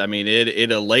Madness. I mean,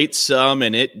 it elates some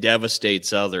and it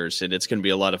devastates others, and it's going to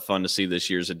be a lot of fun to see this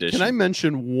year's edition. Can I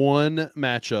mention one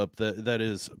matchup that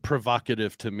is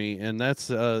provocative to me, and that's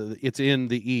it's in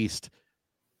the East,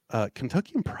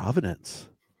 Kentucky and Providence.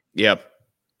 Yep.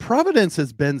 Providence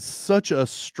has been such a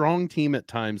strong team at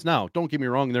times. Now, don't get me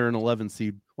wrong, they're an 11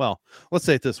 seed. Well, let's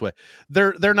say it this way.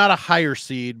 They're not a higher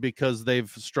seed because they've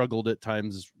struggled at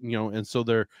times, you know, and so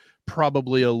they're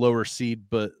probably a lower seed,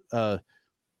 but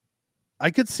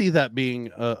I could see that being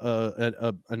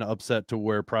an upset to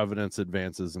where Providence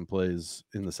advances and plays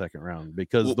in the second round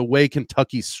because the way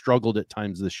Kentucky struggled at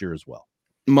times this year as well.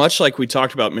 Much like we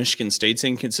talked about Michigan State's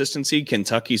inconsistency,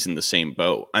 Kentucky's in the same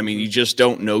boat. I mean, you just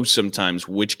don't know sometimes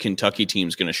which Kentucky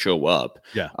team's going to show up.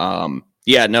 Yeah.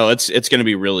 No, it's going to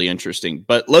be really interesting.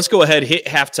 But let's go ahead, hit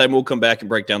halftime. We'll come back and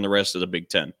break down the rest of the Big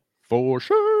Ten. For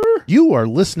sure. You are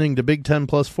listening to Big Ten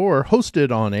Plus 4,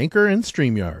 hosted on Anchor and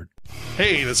StreamYard.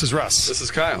 Hey, this is Russ. This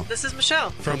is Kyle. This is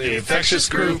Michelle. From the Infectious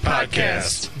Groove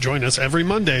Podcast. Join us every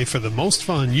Monday for the most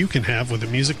fun you can have with a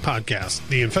music podcast.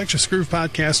 The Infectious Groove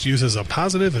Podcast uses a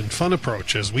positive and fun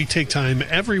approach as we take time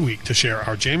every week to share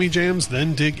our jammy jams,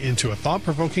 then dig into a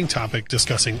thought-provoking topic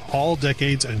discussing all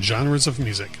decades and genres of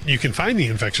music. You can find the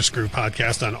Infectious Groove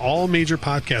Podcast on all major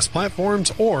podcast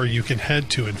platforms, or you can head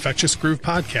to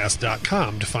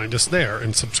infectiousgroovepodcast.com to find us there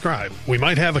and subscribe. We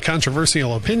might have a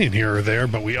controversial opinion here or there,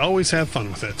 but we always have fun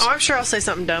with it. Oh, I'm sure I'll say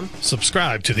something dumb.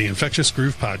 Subscribe to the Infectious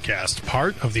Groove Podcast,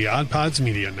 part of the Odd Pods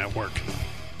Media Network.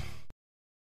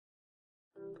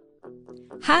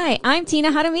 Hi, I'm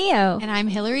Tina Jaramillo. And I'm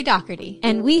Hillary Doherty.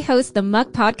 And we host the Muck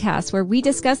podcast, where we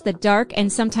discuss the dark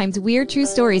and sometimes weird true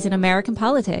stories in American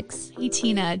politics. Hey,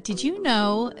 Tina, did you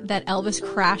know that Elvis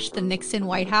crashed the Nixon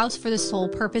White House for the sole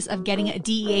purpose of getting a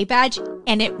DEA badge,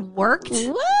 and it worked?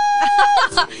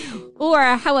 What? Or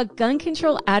how a gun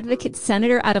control advocate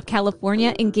senator out of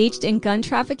California engaged in gun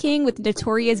trafficking with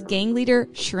notorious gang leader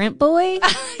Shrimp Boy?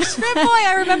 Shrimp Boy,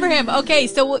 I remember him. Okay,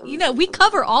 so, we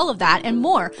cover all of that and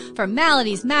more from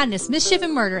maladies, madness, mischief,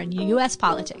 and murder in U.S.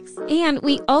 politics. And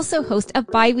we also host a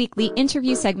bi-weekly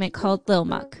interview segment called Lil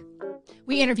Muck.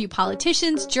 We interview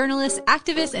politicians, journalists,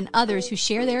 activists, and others who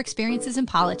share their experiences in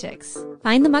politics.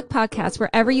 Find the Muck Podcast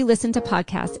wherever you listen to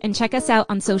podcasts, and check us out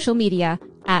on social media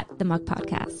at the Muck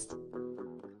Podcast.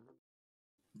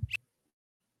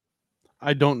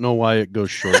 I don't know why it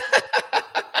goes short.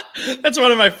 That's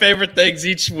one of my favorite things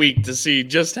each week, to see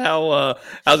just how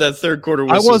that third quarter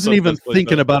whistle. I wasn't even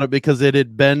thinking about it because it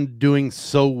had been doing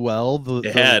so well,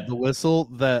 the whistle,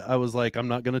 that I was like, I'm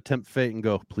not going to tempt fate and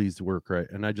go, please work right.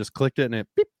 And I just clicked it and it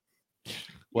beep.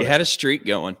 You had a streak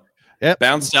going. Yep.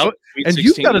 Bounced out. And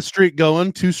you've got a streak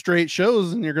going, 2 straight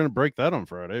shows, and you're going to break that on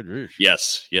Friday.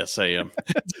 Jeez. Yes, I am.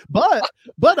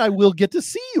 but I will get to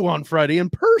see you on Friday in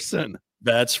person.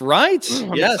 That's right.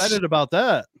 I'm excited about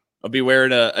that. I'll be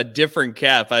wearing a different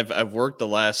cap. I've worked the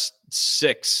last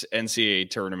 6 NCAA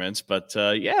tournaments, but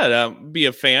be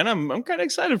a fan. I'm kind of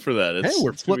excited for that.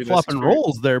 We're flip flopping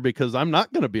roles there, because I'm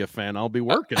not going to be a fan. I'll be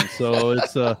working, so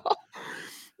it's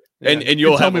and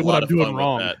you'll have me a what lot I'm of doing fun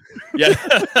wrong. With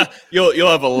that. Yeah, you'll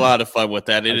have a lot of fun with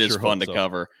that. It is fun to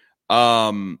cover.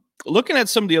 Looking at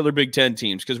some of the other Big Ten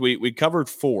teams, because we covered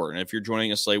 4, and if you're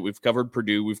joining us late, we've covered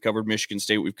Purdue, we've covered Michigan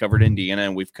State, we've covered Indiana,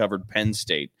 and we've covered Penn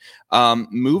State.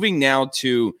 Moving now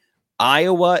to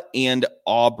Iowa and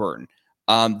Auburn.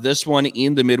 This one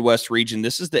in the Midwest region.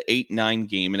 This is the 8-9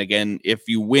 game. And again, if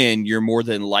you win, you're more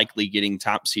than likely getting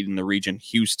top seed in the region,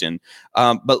 Houston.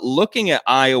 But looking at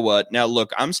Iowa, now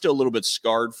look, I'm still a little bit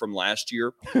scarred from last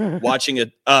year, watching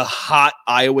a hot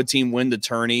Iowa team win the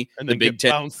tourney, and the Big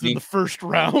Ten in the first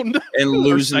round and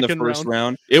lose in the first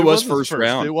round. It was first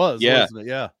round. It was, yeah. Wasn't it?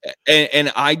 Yeah.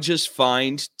 And I just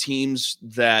find teams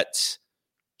that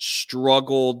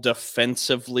struggle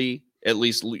defensively, at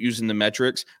least using the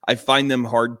metrics, I find them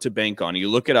hard to bank on. You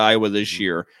look at Iowa this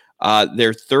year,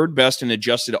 they're third best in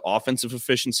adjusted offensive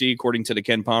efficiency, according to the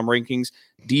Ken Pom rankings.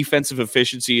 Defensive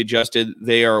efficiency adjusted,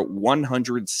 they are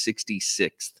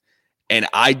 166th. And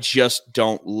I just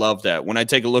don't love that. When I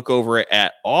take a look over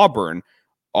at Auburn,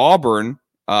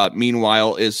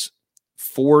 meanwhile, is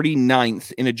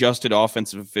 49th in adjusted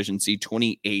offensive efficiency,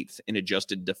 28th in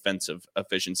adjusted defensive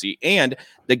efficiency. And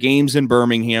the game's in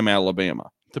Birmingham, Alabama.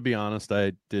 To be honest,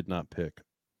 I did not pick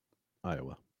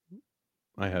Iowa.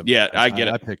 I get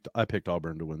it. I picked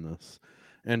Auburn to win this,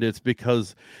 and it's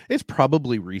because it's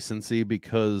probably recency,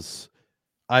 because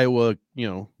Iowa,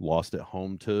 lost at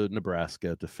home to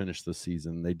Nebraska to finish the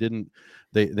season.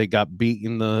 They got beat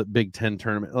in the Big Ten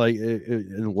tournament, like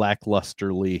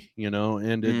lacklusterly,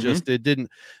 and it didn't.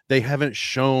 They haven't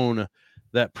shown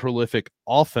that prolific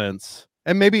offense,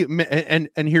 and maybe and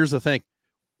here's the thing.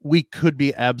 We could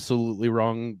be absolutely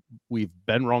wrong. We've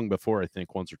been wrong before, I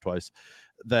think, once or twice,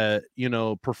 that,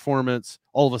 performance,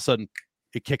 all of a sudden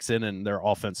it kicks in and their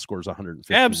offense scores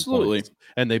 150. Absolutely. Points,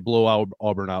 and they blow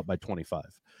Auburn out by 25.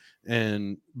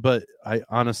 But I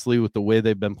honestly, with the way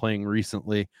they've been playing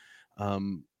recently, I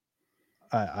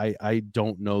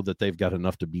don't know that they've got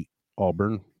enough to beat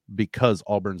Auburn, because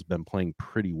Auburn's been playing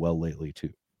pretty well lately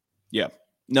too. Yeah.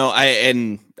 No,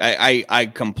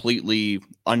 I completely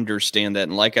understand that.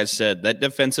 And like I said, that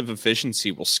defensive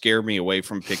efficiency will scare me away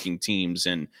from picking teams,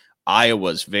 and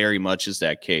Iowa's very much is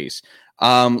that case.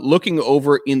 Looking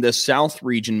over in the South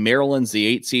region, Maryland's the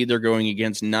 8 seed. They're going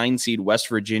against 9 seed West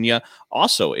Virginia,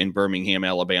 also in Birmingham,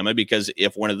 Alabama, because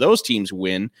if one of those teams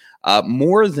win,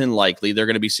 more than likely they're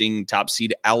going to be seeing top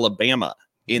seed Alabama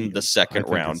in the second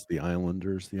round. It's the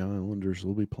Islanders. The Islanders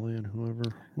will be playing whoever.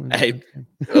 Hey,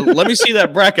 let me see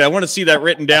that bracket. I want to see that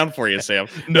written down for you, Sam.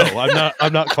 No,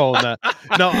 I'm not calling that.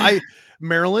 No,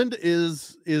 Maryland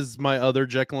is my other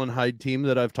Jekyll and Hyde team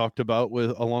that I've talked about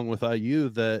along with IU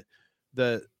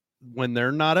that when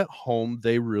they're not at home,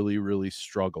 they really, really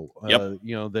struggle. Yep.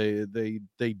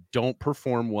 They don't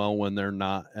perform well when they're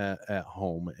not at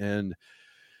home. And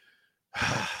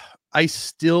I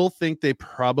still think they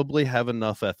probably have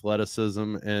enough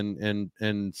athleticism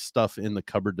and stuff in the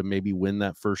cupboard to maybe win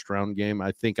that first round game.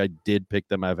 I think I did pick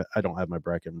them. I don't have my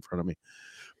bracket in front of me,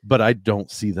 but I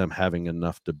don't see them having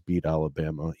enough to beat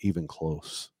Alabama, even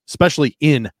close, especially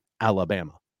in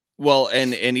Alabama. Well,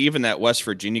 and even that West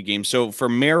Virginia game. So for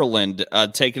Maryland,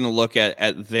 taking a look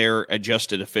at their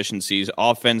adjusted efficiencies,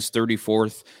 offense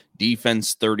 34th,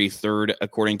 defense 33rd,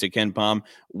 according to Ken Palm.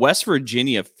 West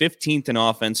Virginia 15th in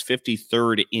offense,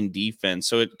 53rd in defense.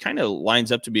 So it kind of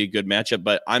lines up to be a good matchup,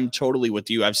 but I'm totally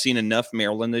with you. I've seen enough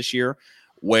Maryland this year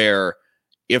where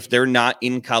if they're not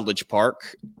in College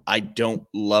Park, I don't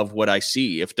love what I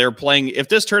see. If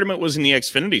this tournament was in the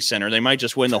Xfinity Center, they might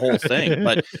just win the whole thing.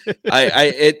 But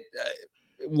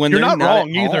when you're not wrong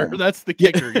either. That's the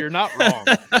kicker. You're not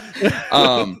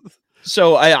wrong.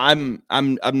 So I'm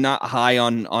not high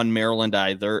on Maryland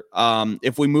either.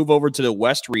 If we move over to the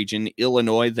West region,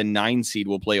 Illinois, the 9 seed,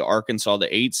 will play Arkansas,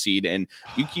 the 8 seed, and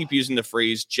you keep using the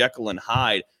phrase Jekyll and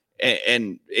Hyde.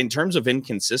 And in terms of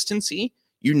inconsistency,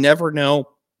 you never know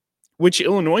which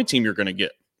Illinois team you're going to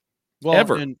get. Well,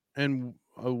 ever. And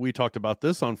we talked about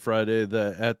this on Friday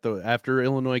that after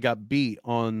Illinois got beat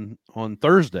on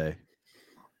Thursday,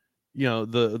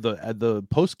 the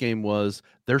post game was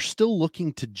they're still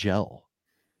looking to gel.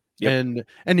 Yep.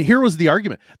 And here was the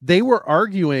argument. They were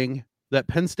arguing that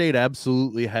Penn State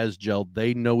absolutely has gelled.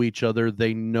 They know each other.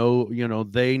 They know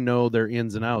their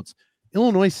ins and outs.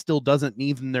 Illinois still doesn't.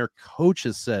 Even their coach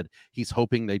has said he's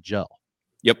hoping they gel.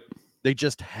 Yep. They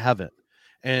just haven't.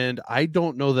 And I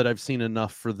don't know that I've seen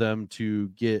enough for them to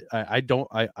get. I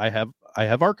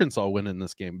have Arkansas winning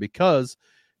this game because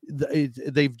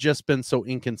they've just been so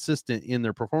inconsistent in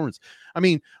their performance. I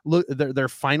mean, look, their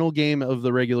final game of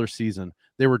the regular season,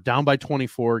 they were down by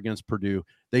 24 against Purdue.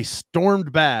 They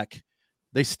stormed back.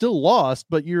 They still lost,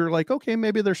 but you're like, okay,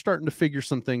 maybe they're starting to figure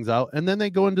some things out. And then they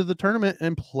go into the tournament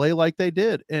and play like they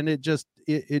did. And it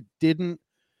didn't.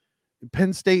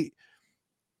 Penn State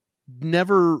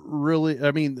never really,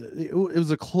 I mean, it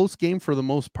was a close game for the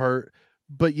most part,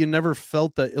 but you never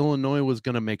felt that Illinois was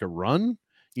going to make a run.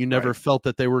 You never felt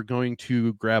that they were going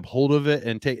to grab hold of it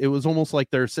and take. It was almost like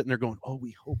they're sitting there going, oh,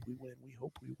 we hope we win. We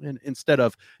hope we win. Instead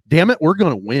of, damn it, we're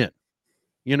going to win.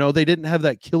 They didn't have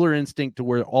that killer instinct to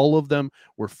where all of them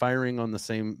were firing on the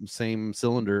same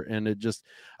cylinder. And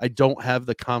I don't have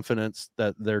the confidence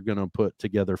that they're going to put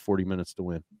together 40 minutes to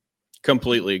win.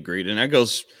 Completely agreed. And that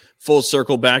goes full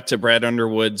circle back to Brad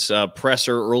Underwood's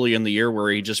presser early in the year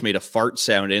where he just made a fart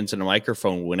sound into the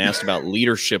microphone when asked about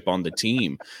leadership on the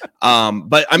team.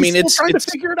 But I mean, it's trying to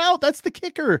figure it out. That's the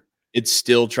kicker. It's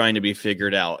still trying to be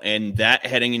figured out. And that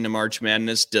heading into March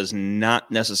Madness does not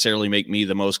necessarily make me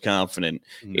the most confident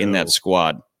in that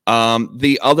squad.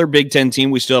 The other Big Ten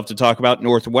team we still have to talk about,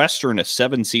 Northwestern, a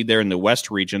 7 seed there in the West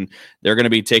region. They're going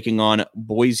to be taking on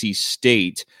Boise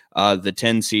State, the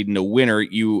 10 seed, and the winner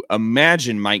you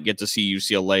imagine might get to see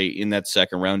UCLA in that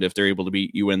second round if they're able to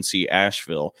beat UNC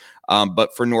Asheville.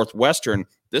 But for Northwestern,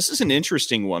 this is an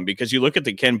interesting one because you look at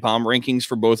the Ken Palm rankings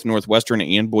for both Northwestern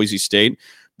and Boise State.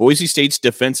 Boise State's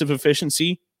defensive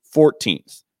efficiency,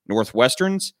 14th.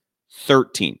 Northwestern's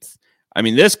 13th. I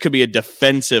mean, this could be a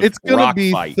defensive It's going to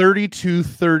be fight.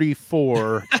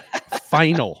 32-34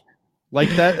 final. Like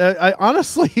that. I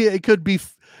honestly, it could be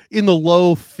in the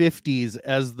low 50s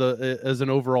as an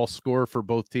overall score for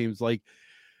both teams. Like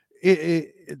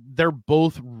they're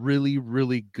both really,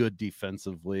 really good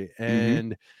defensively.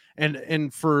 And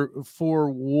for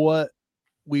what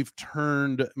we've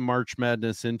turned March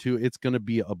Madness into, it's going to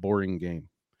be a boring game.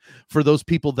 For those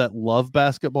people that love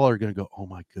basketball are going to go, oh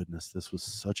my goodness, this was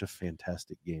such a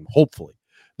fantastic game. Hopefully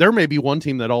there may be one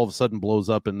team that all of a sudden blows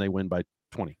up and they win by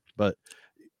 20, but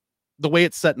the way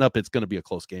it's setting up, it's going to be a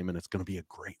close game and it's going to be a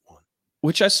great one.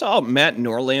 Which I saw Matt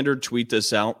Norlander tweet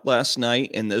this out last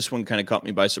night. And this one kind of caught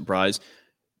me by surprise.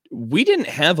 We didn't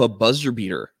have a buzzer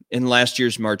beater in last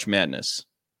year's March Madness.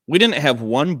 We didn't have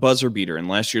one buzzer beater in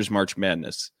last year's March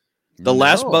Madness. The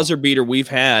last buzzer beater we've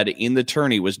had in the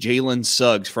tourney was Jalen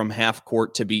Suggs from half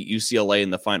court to beat UCLA in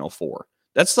the Final Four.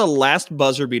 That's the last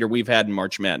buzzer beater we've had in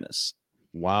March Madness.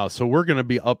 Wow. So we're going to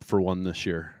be up for one this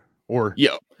year or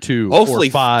 2, hopefully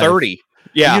or 5. 30.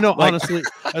 Yeah. Honestly,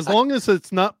 as long as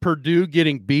it's not Purdue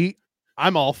getting beat,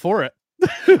 I'm all for it.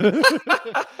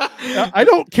 I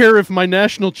don't care if my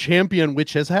national champion,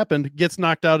 which has happened, gets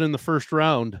knocked out in the first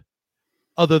round,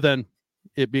 other than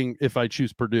it being if I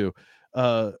choose Purdue.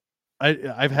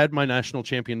 I've had my national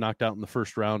champion knocked out in the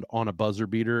first round on a buzzer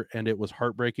beater, and it was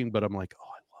heartbreaking, but I'm like, oh,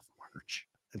 I love March.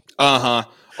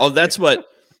 Oh, that's what.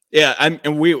 Yeah,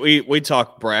 and we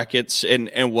talk brackets and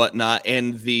whatnot,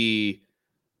 and the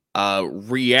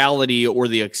reality or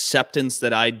the acceptance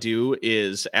that I do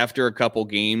is after a couple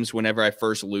games, whenever I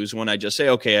first lose one, I just say,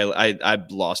 okay, I've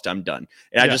lost, I'm done,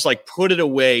 and I just like put it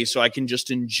away so I can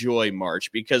just enjoy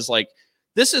March, because like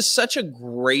this is such a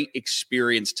great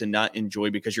experience to not enjoy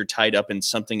because you're tied up in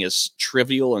something as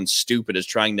trivial and stupid as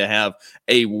trying to have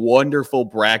a wonderful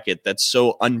bracket that's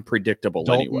so unpredictable.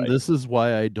 Dalton, anyway, this is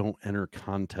why I don't enter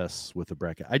contests with a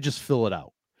bracket. I just fill it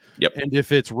out. Yep. And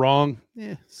if it's wrong,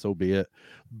 so be it.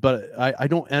 But I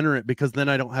don't enter it because then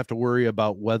I don't have to worry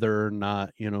about whether or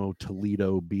not,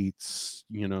 Toledo beats,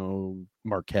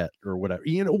 Marquette or whatever,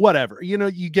 whatever,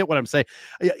 you get what I'm saying.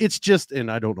 It's just,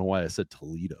 and I don't know why I said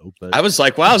Toledo, but I was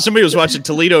like, wow, somebody was watching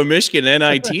Toledo, Michigan,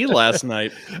 NIT last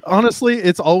night. Honestly,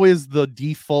 it's always the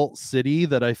default city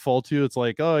that I fall to. It's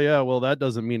like, oh yeah, well, that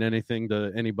doesn't mean anything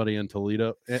to anybody in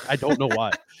Toledo. I don't know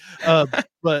why.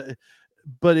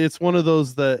 But it's one of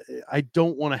those that I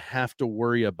don't want to have to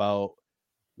worry about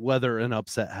whether an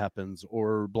upset happens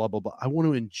or blah, blah, blah. I want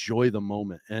to enjoy the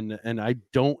moment, and I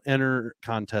don't enter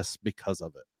contests because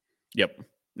of it. Yep.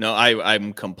 No,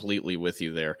 I'm completely with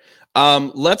you there.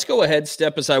 Let's go ahead,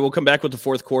 step aside. We'll come back with the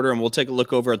fourth quarter, and we'll take a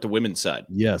look over at the women's side.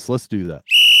 Yes, let's do that.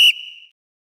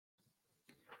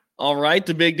 All right,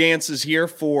 the big dance is here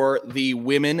for the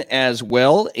women as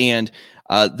well, and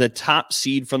the top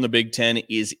seed from the Big Ten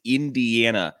is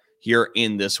Indiana here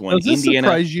in this one. Does this Indiana,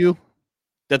 surprise you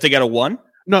that they got a 1?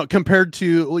 No, compared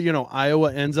to,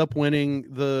 Iowa ends up winning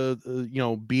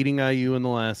beating IU in the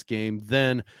last game,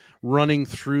 then running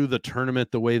through the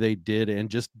tournament the way they did and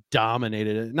just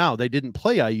dominated it. Now, they didn't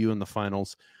play IU in the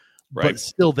finals, but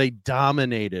still they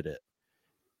dominated it.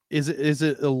 Is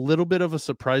it a little bit of a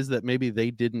surprise that maybe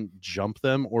they didn't jump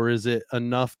them, or is it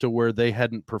enough to where they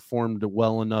hadn't performed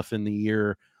well enough in the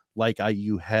year like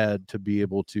IU had to be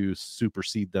able to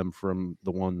supersede them from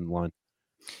the one line?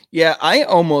 Yeah, I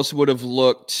almost would have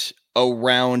looked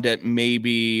around at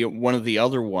maybe one of the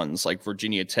other ones like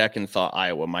Virginia Tech and thought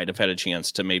Iowa might have had a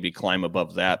chance to maybe climb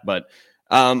above that. But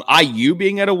IU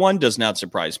being at a 1 does not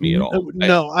surprise me at all.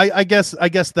 No, I guess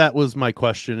that was my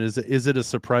question. Is it a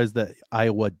surprise that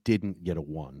Iowa didn't get a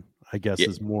 1? I guess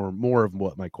is more of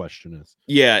what my question is.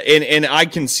 Yeah, and I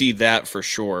can see that for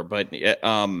sure.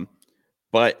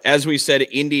 But as we said,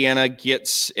 Indiana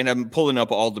gets, and I'm pulling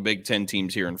up all the Big Ten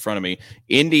teams here in front of me.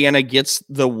 Indiana gets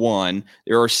the 1.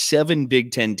 There are 7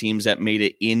 Big Ten teams that made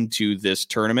it into this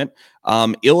tournament.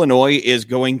 Illinois is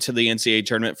going to the NCAA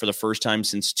tournament for the first time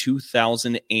since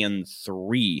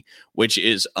 2003, which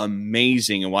is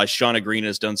amazing. And why Shauna Green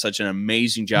has done such an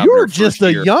amazing job. You were just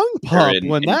a young pup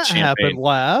when that happened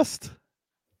last.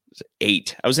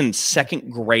 8. I was in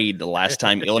 2nd grade the last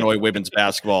time Illinois women's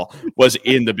basketball was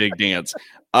in the big dance.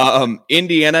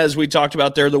 Indiana, as we talked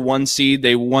about, they're the 1 seed.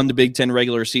 They won the Big Ten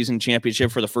regular season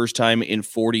championship for the first time in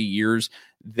 40 years.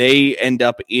 They end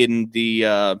up in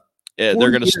the they're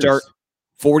going to start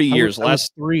 40 years.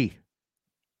 Last 3.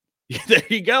 There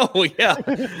you go. Yeah.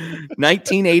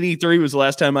 1983 was the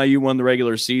last time IU won the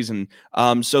regular season.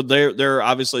 So they're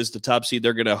obviously as the top seed.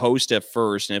 They're going to host at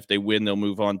first, and if they win, they'll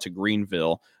move on to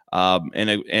Greenville.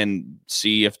 And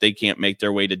see if they can't make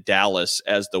their way to Dallas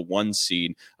as the 1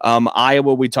 seed.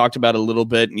 Iowa, we talked about a little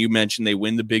bit, and you mentioned they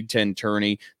win the Big Ten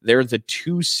tourney. They're the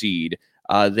 2 seed.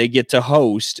 They get to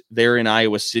host. They're in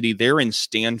Iowa City. They're in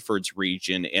Stanford's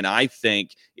region. And I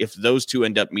think if those two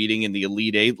end up meeting in the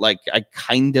Elite 8, like I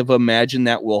kind of imagine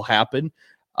that will happen,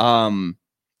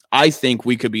 I think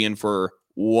we could be in for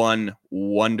one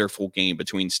wonderful game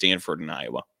between Stanford and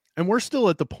Iowa. And we're still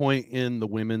at the point in the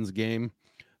women's game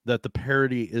that the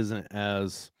parity isn't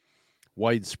as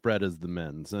widespread as the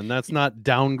men's, and that's not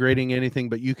downgrading anything,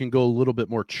 but you can go a little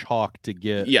bit more chalk to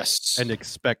get and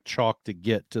expect chalk to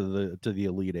get to the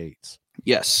Elite 8s.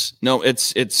 Yes, no,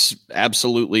 it's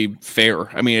absolutely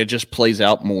fair. I mean, it just plays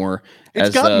out more.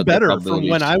 It's gotten better from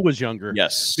when I was younger.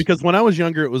 Yes, because when I was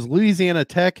younger, it was Louisiana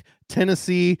Tech,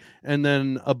 Tennessee, and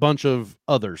then a bunch of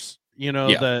others.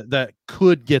 That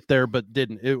could get there but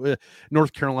didn't.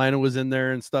 North Carolina was in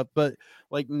there and stuff, but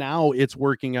like now it's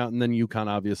working out, and then UConn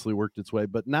obviously worked its way,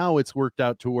 but now it's worked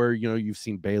out to where you've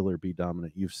seen Baylor be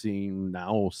dominant, you've seen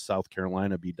now South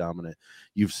Carolina be dominant,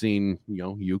 you've seen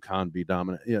UConn be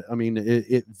dominant. Yeah, I mean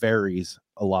it varies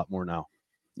a lot more now.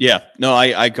 Yeah, no,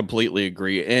 I completely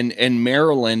agree. And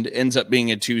Maryland ends up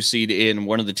being a 2 seed in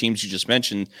one of the teams you just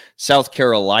mentioned, South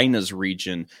Carolina's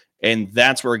region. And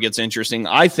that's where it gets interesting.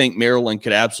 I think Maryland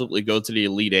could absolutely go to the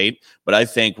Elite Eight, but I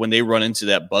think when they run into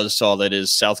that buzzsaw that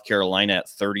is South Carolina at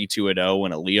 32-0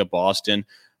 and Aaliyah Boston,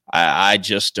 I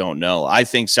just don't know. I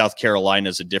think South Carolina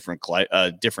is a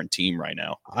different team right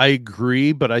now. I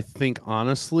agree, but I think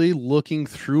honestly, looking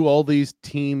through all these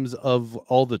teams of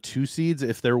all the 2 seeds,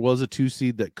 if there was a 2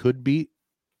 seed that could beat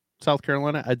South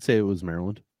Carolina, I'd say it was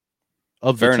Maryland.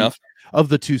 Fair enough. Of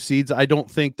the 2 seeds, I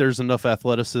don't think there's enough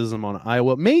athleticism on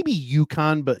Iowa. Maybe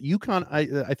UConn, but UConn,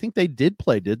 I think they did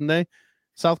play, didn't they?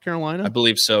 South Carolina, I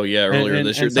believe so. Yeah, earlier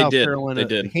this year South they Carolina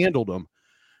did handled them.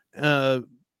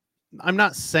 I'm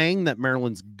not saying that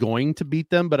Maryland's going to beat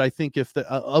them, but I think if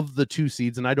of the 2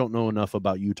 seeds, and I don't know enough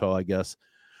about Utah, I guess,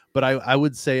 but I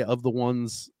would say of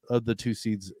the 2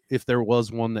 seeds, if there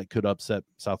was one that could upset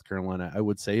South Carolina, I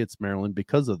would say it's Maryland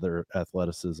because of their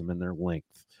athleticism and their length.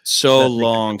 So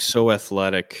long, so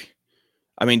athletic.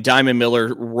 I mean, Diamond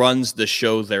Miller runs the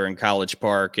show there in College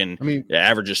Park, and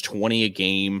averages 20 a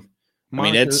game.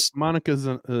 Monica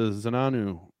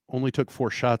Zananu only took 4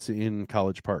 shots in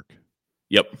College Park.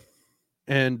 Yep.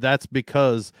 And that's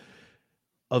because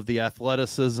of the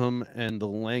athleticism and the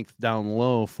length down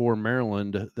low for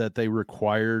Maryland that they were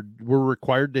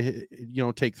required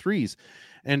to take threes.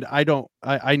 And I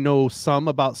know some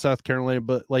about South Carolina,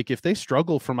 but like if they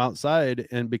struggle from outside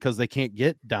and because they can't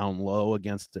get down low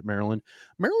against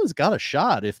Maryland's got a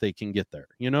shot if they can get there.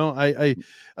 I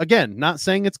again, not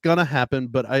saying it's gonna happen,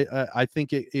 but I think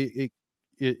it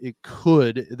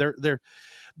could.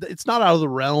 It's not out of the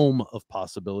realm of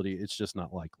possibility. It's just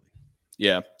not likely.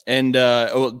 Yeah. And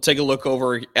we'll take a look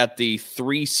over at the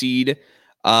 3 seed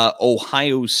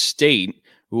Ohio State,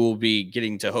 who will be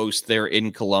getting to host there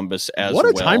in Columbus as well.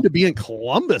 What a time to be in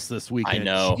Columbus this weekend. I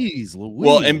know. Jeez Louise.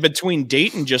 Well, and between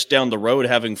Dayton just down the road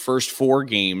having first 4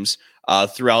 games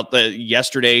throughout the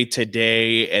yesterday,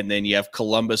 today, and then you have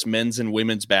Columbus men's and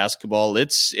women's basketball.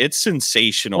 It's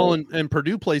sensational. Well, and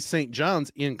Purdue plays St.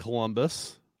 John's in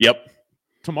Columbus. Yep.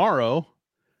 Tomorrow.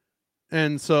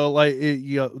 And so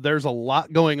there's a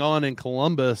lot going on in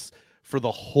Columbus for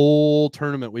the whole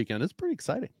tournament weekend. It's pretty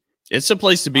exciting. It's a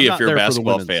place to be if you're a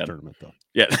basketball fan.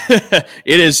 Yeah,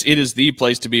 it is the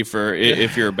place to be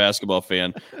if you're a basketball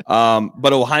fan.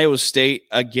 But Ohio State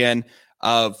again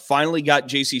finally got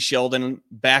JC Sheldon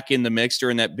back in the mix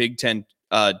during that Big Ten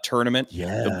tournament.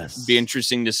 Yes. It'll be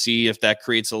interesting to see if that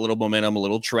creates a little momentum, a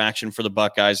little traction for the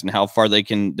Buckeyes, and how far they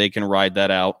can ride that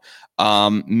out.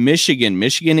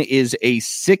 Michigan is a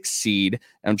 6 seed.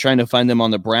 I'm trying to find them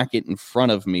on the bracket in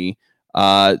front of me.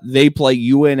 They play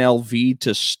UNLV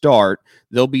to start.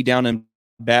 They'll be down in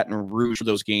Baton Rouge for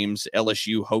those games,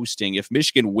 LSU hosting. If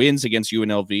Michigan wins against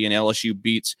UNLV and LSU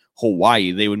beats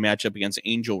Hawaii, they would match up against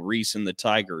Angel Reese and the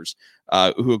Tigers,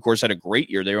 who, of course, had a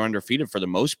great year. They were undefeated for the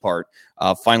most part,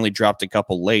 finally dropped a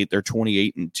couple late. They're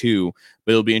 28-2,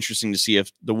 but it'll be interesting to see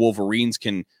if the Wolverines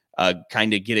can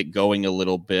kind of get it going a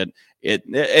little bit.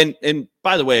 And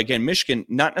by the way, again, Michigan,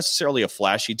 not necessarily a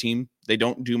flashy team. They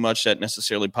don't do much that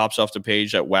necessarily pops off the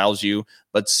page that wows you,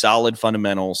 but solid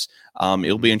fundamentals.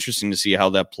 It'll be interesting to see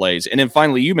how that plays. And then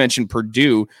finally, you mentioned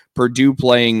Purdue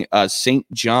playing St.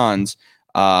 John's,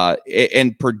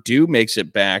 and Purdue makes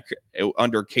it back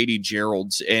under Katie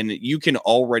Gerald's. And you can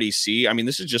already see,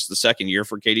 this is just the second year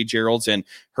for Katie Gerald's, and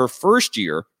her first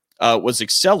year was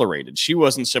accelerated. She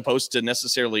wasn't supposed to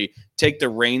necessarily take the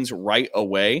reins right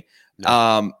away.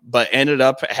 But ended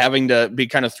up having to be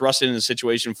kind of thrust into the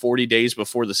situation 40 days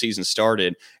before the season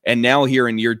started. And now here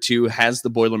in year 2 has the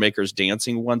Boilermakers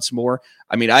dancing once more.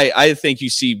 I think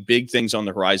you see big things on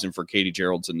the horizon for Katie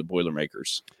Gerald's and the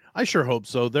Boilermakers. I sure hope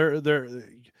so.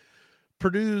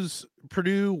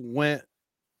 Purdue went,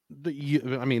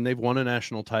 they've won a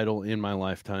national title in my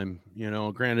lifetime.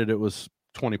 Granted it was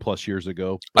 20 plus years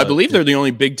ago. I believe they're the only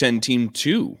Big Ten team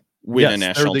to win a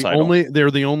national title.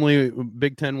 They're the only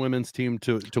Big Ten women's team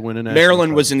to win a national Maryland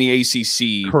title. Was in the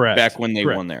ACC back when they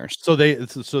won theirs. So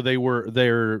they were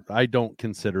there. I don't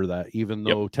consider that, even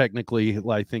though technically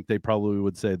I think they probably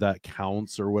would say that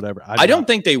counts or whatever. I don't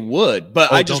think they would,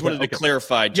 but I just wanted to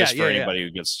clarify for anybody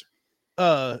who gets.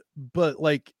 But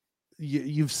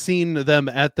you've seen them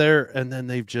at there, and then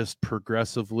they've just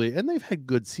progressively, and they've had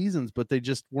good seasons, but they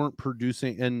just weren't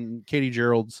producing. And Katie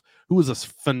Gerald's, who was a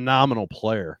phenomenal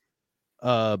player,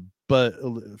 but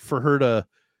for her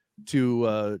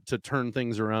to turn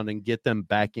things around and get them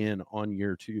back in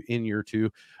year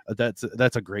two, that's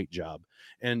a great job.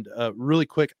 And really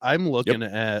quick, I'm looking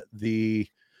at the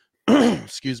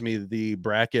excuse me, the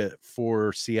bracket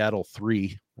for Seattle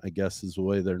 3, I guess is the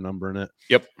way they're numbering it.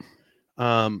 Yep.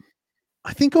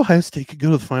 I think Ohio State could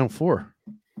go to the Final Four.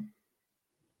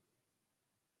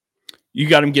 You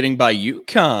got them getting by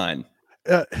UConn.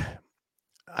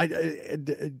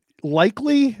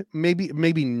 Likely,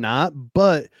 maybe not,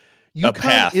 but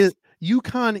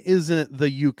UConn isn't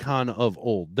the UConn of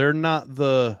old. They're not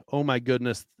the, oh my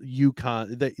goodness,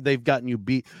 UConn. They've gotten you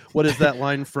beat. What is that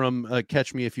line from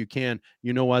Catch Me If You Can?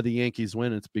 You know why the Yankees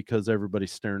win? It's because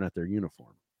everybody's staring at their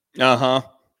uniform. Uh-huh.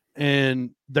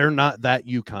 And they're not that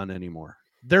UConn anymore.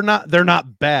 They're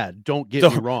not bad. Don't get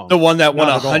me wrong. The one that won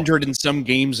 100 and some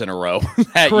games in a row.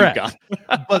 Correct.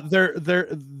 But they're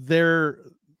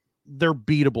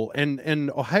beatable.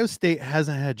 And Ohio State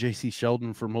hasn't had JC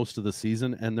Sheldon for most of the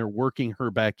season, and they're working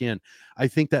her back in. I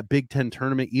think that Big Ten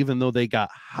tournament, even though they got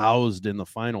housed in the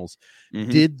finals,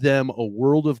 did them a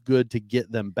world of good to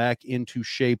get them back into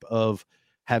shape of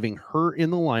having her in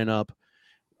the lineup.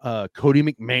 Cody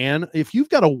McMahon, if you've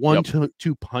got a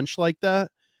 1-2 punch like that,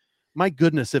 my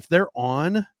goodness, if they're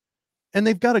on, and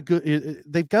they've got a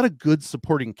good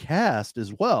supporting cast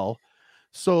as well.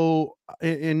 So,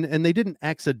 and they didn't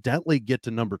accidentally get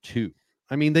to number 2.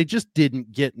 I mean, they just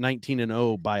didn't get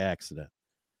 19-0 by accident.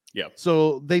 Yeah.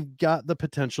 So they've got the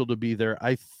potential to be there.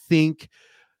 I think,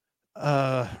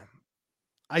 I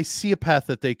see a path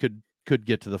that they could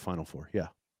get to the Final Four. Yeah.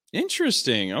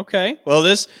 Interesting. Okay. Well,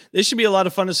 this should be a lot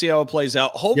of fun to see how it plays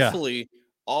out. Hopefully,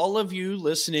 all of you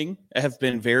listening have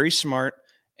been very smart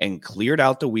and cleared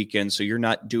out the weekend, so you're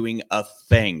not doing a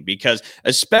thing. Because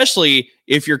especially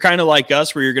if you're kind of like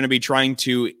us, where you're going to be trying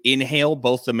to inhale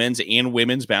both the men's and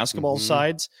women's basketball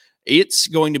sides, it's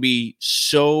going to be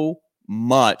so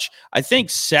much. I think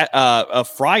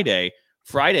Friday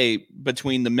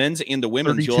between the men's and the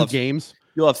women's,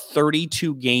 you'll have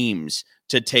 32 games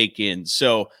to take in.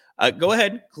 So go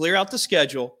ahead, clear out the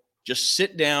schedule, just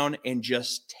sit down and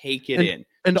just take it in.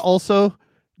 And also,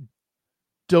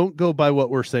 don't go by what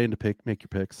we're saying to make your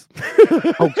picks.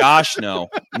 Oh gosh, no.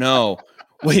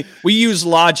 We use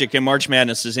logic, and March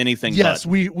Madness is anything. Yes,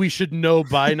 we should know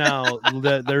by now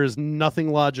that there is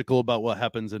nothing logical about what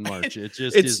happens in March. It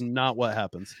just is not what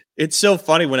happens. It's so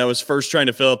funny when I was first trying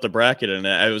to fill out the bracket, and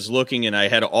I was looking, and I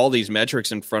had all these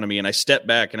metrics in front of me, and I stepped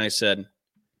back and I said,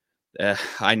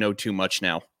 I know too much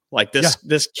now. Like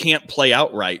this can't play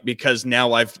out right, because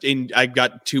now I've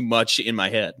got too much in my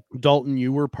head. Dalton,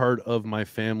 you were part of my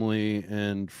family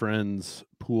and friends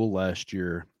pool last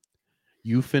year.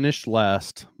 You finished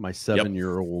last. My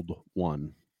 7-year-old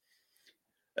won.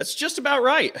 That's just about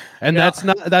right. And that's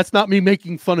not me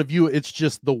making fun of you. It's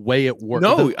just the way it works.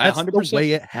 No, that's 100%. The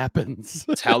way it happens.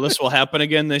 That's how this will happen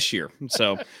again this year.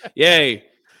 So, yay.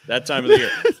 That time of the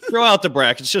year. Throw out the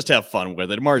brackets. Just have fun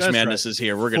with it. March Madness is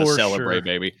here. We're going to celebrate,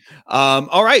 baby.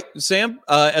 All right, Sam,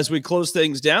 as we close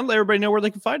things down, let everybody know where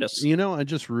they can find us. You know, I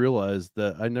just realized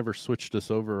that I never switched us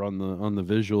over on the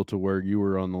visual to where you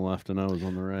were on the left and I was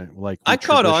on the right. Like I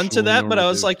caught on to that, but I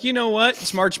was like, you know what?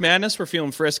 It's March Madness. We're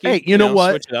feeling frisky. Hey, you know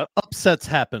what? Upsets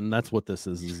happen. That's what this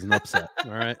is an upset.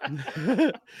 All right.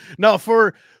 Now,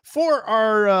 for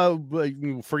our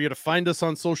for you to find us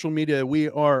on social media, we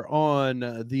are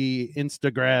on the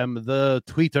Instagram, the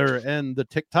Twitter, and the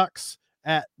TikToks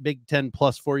at Big 10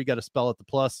 plus 4. You got to spell it the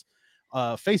plus.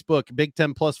 Facebook, Big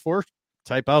 10 plus 4.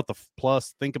 Type out the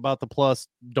plus. Think about the plus.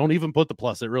 Don't even put the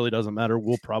plus. It really doesn't matter.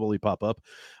 We'll probably pop up.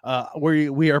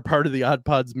 We are part of the Odd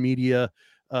Pods Media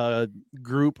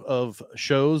group of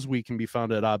shows. We can be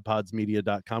found at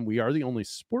oddpodsmedia.com. We are the only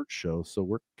sports show, so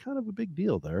we're kind of a big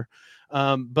deal there.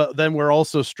 But then we're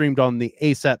also streamed on the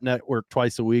ASAP network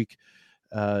twice a week.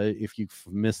 If you've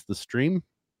missed the stream,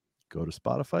 go to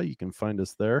Spotify. You can find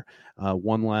us there.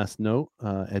 One last note,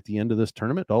 at the end of this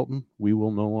tournament, Dalton, we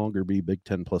will no longer be Big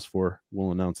 10 plus 4.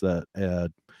 We'll announce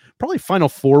that probably Final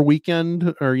Four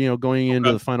weekend, or going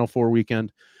into the Final Four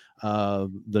weekend.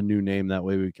 The new name, that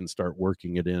way we can start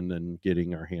working it in and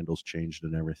getting our handles changed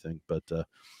and everything. But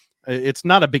it's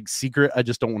not a big secret. I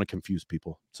just don't want to confuse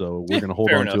people, so we're going to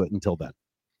hold on to it until then.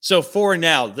 So for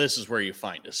now, this is where you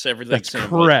find us. Everything's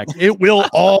correct. It will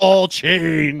all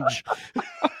change.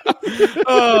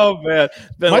 Oh man,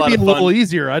 might be a little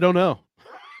easier. I don't know.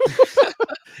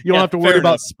 You don't have to worry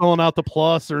about spelling out the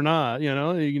plus or not.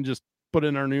 You can just put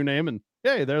in our new name and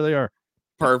hey, there they are.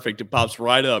 Perfect. It pops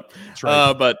right up. That's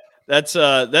right. But that's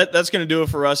going to do it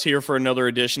for us here for another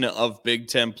edition of Big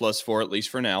 10 plus 4, at least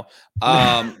for now.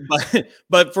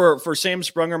 But for Sam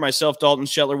Sprunger, myself, Dalton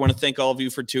Shetler, want to thank all of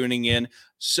you for tuning in.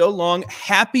 So long.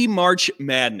 Happy March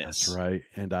Madness. That's right.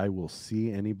 And I will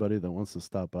see anybody that wants to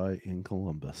stop by in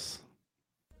Columbus.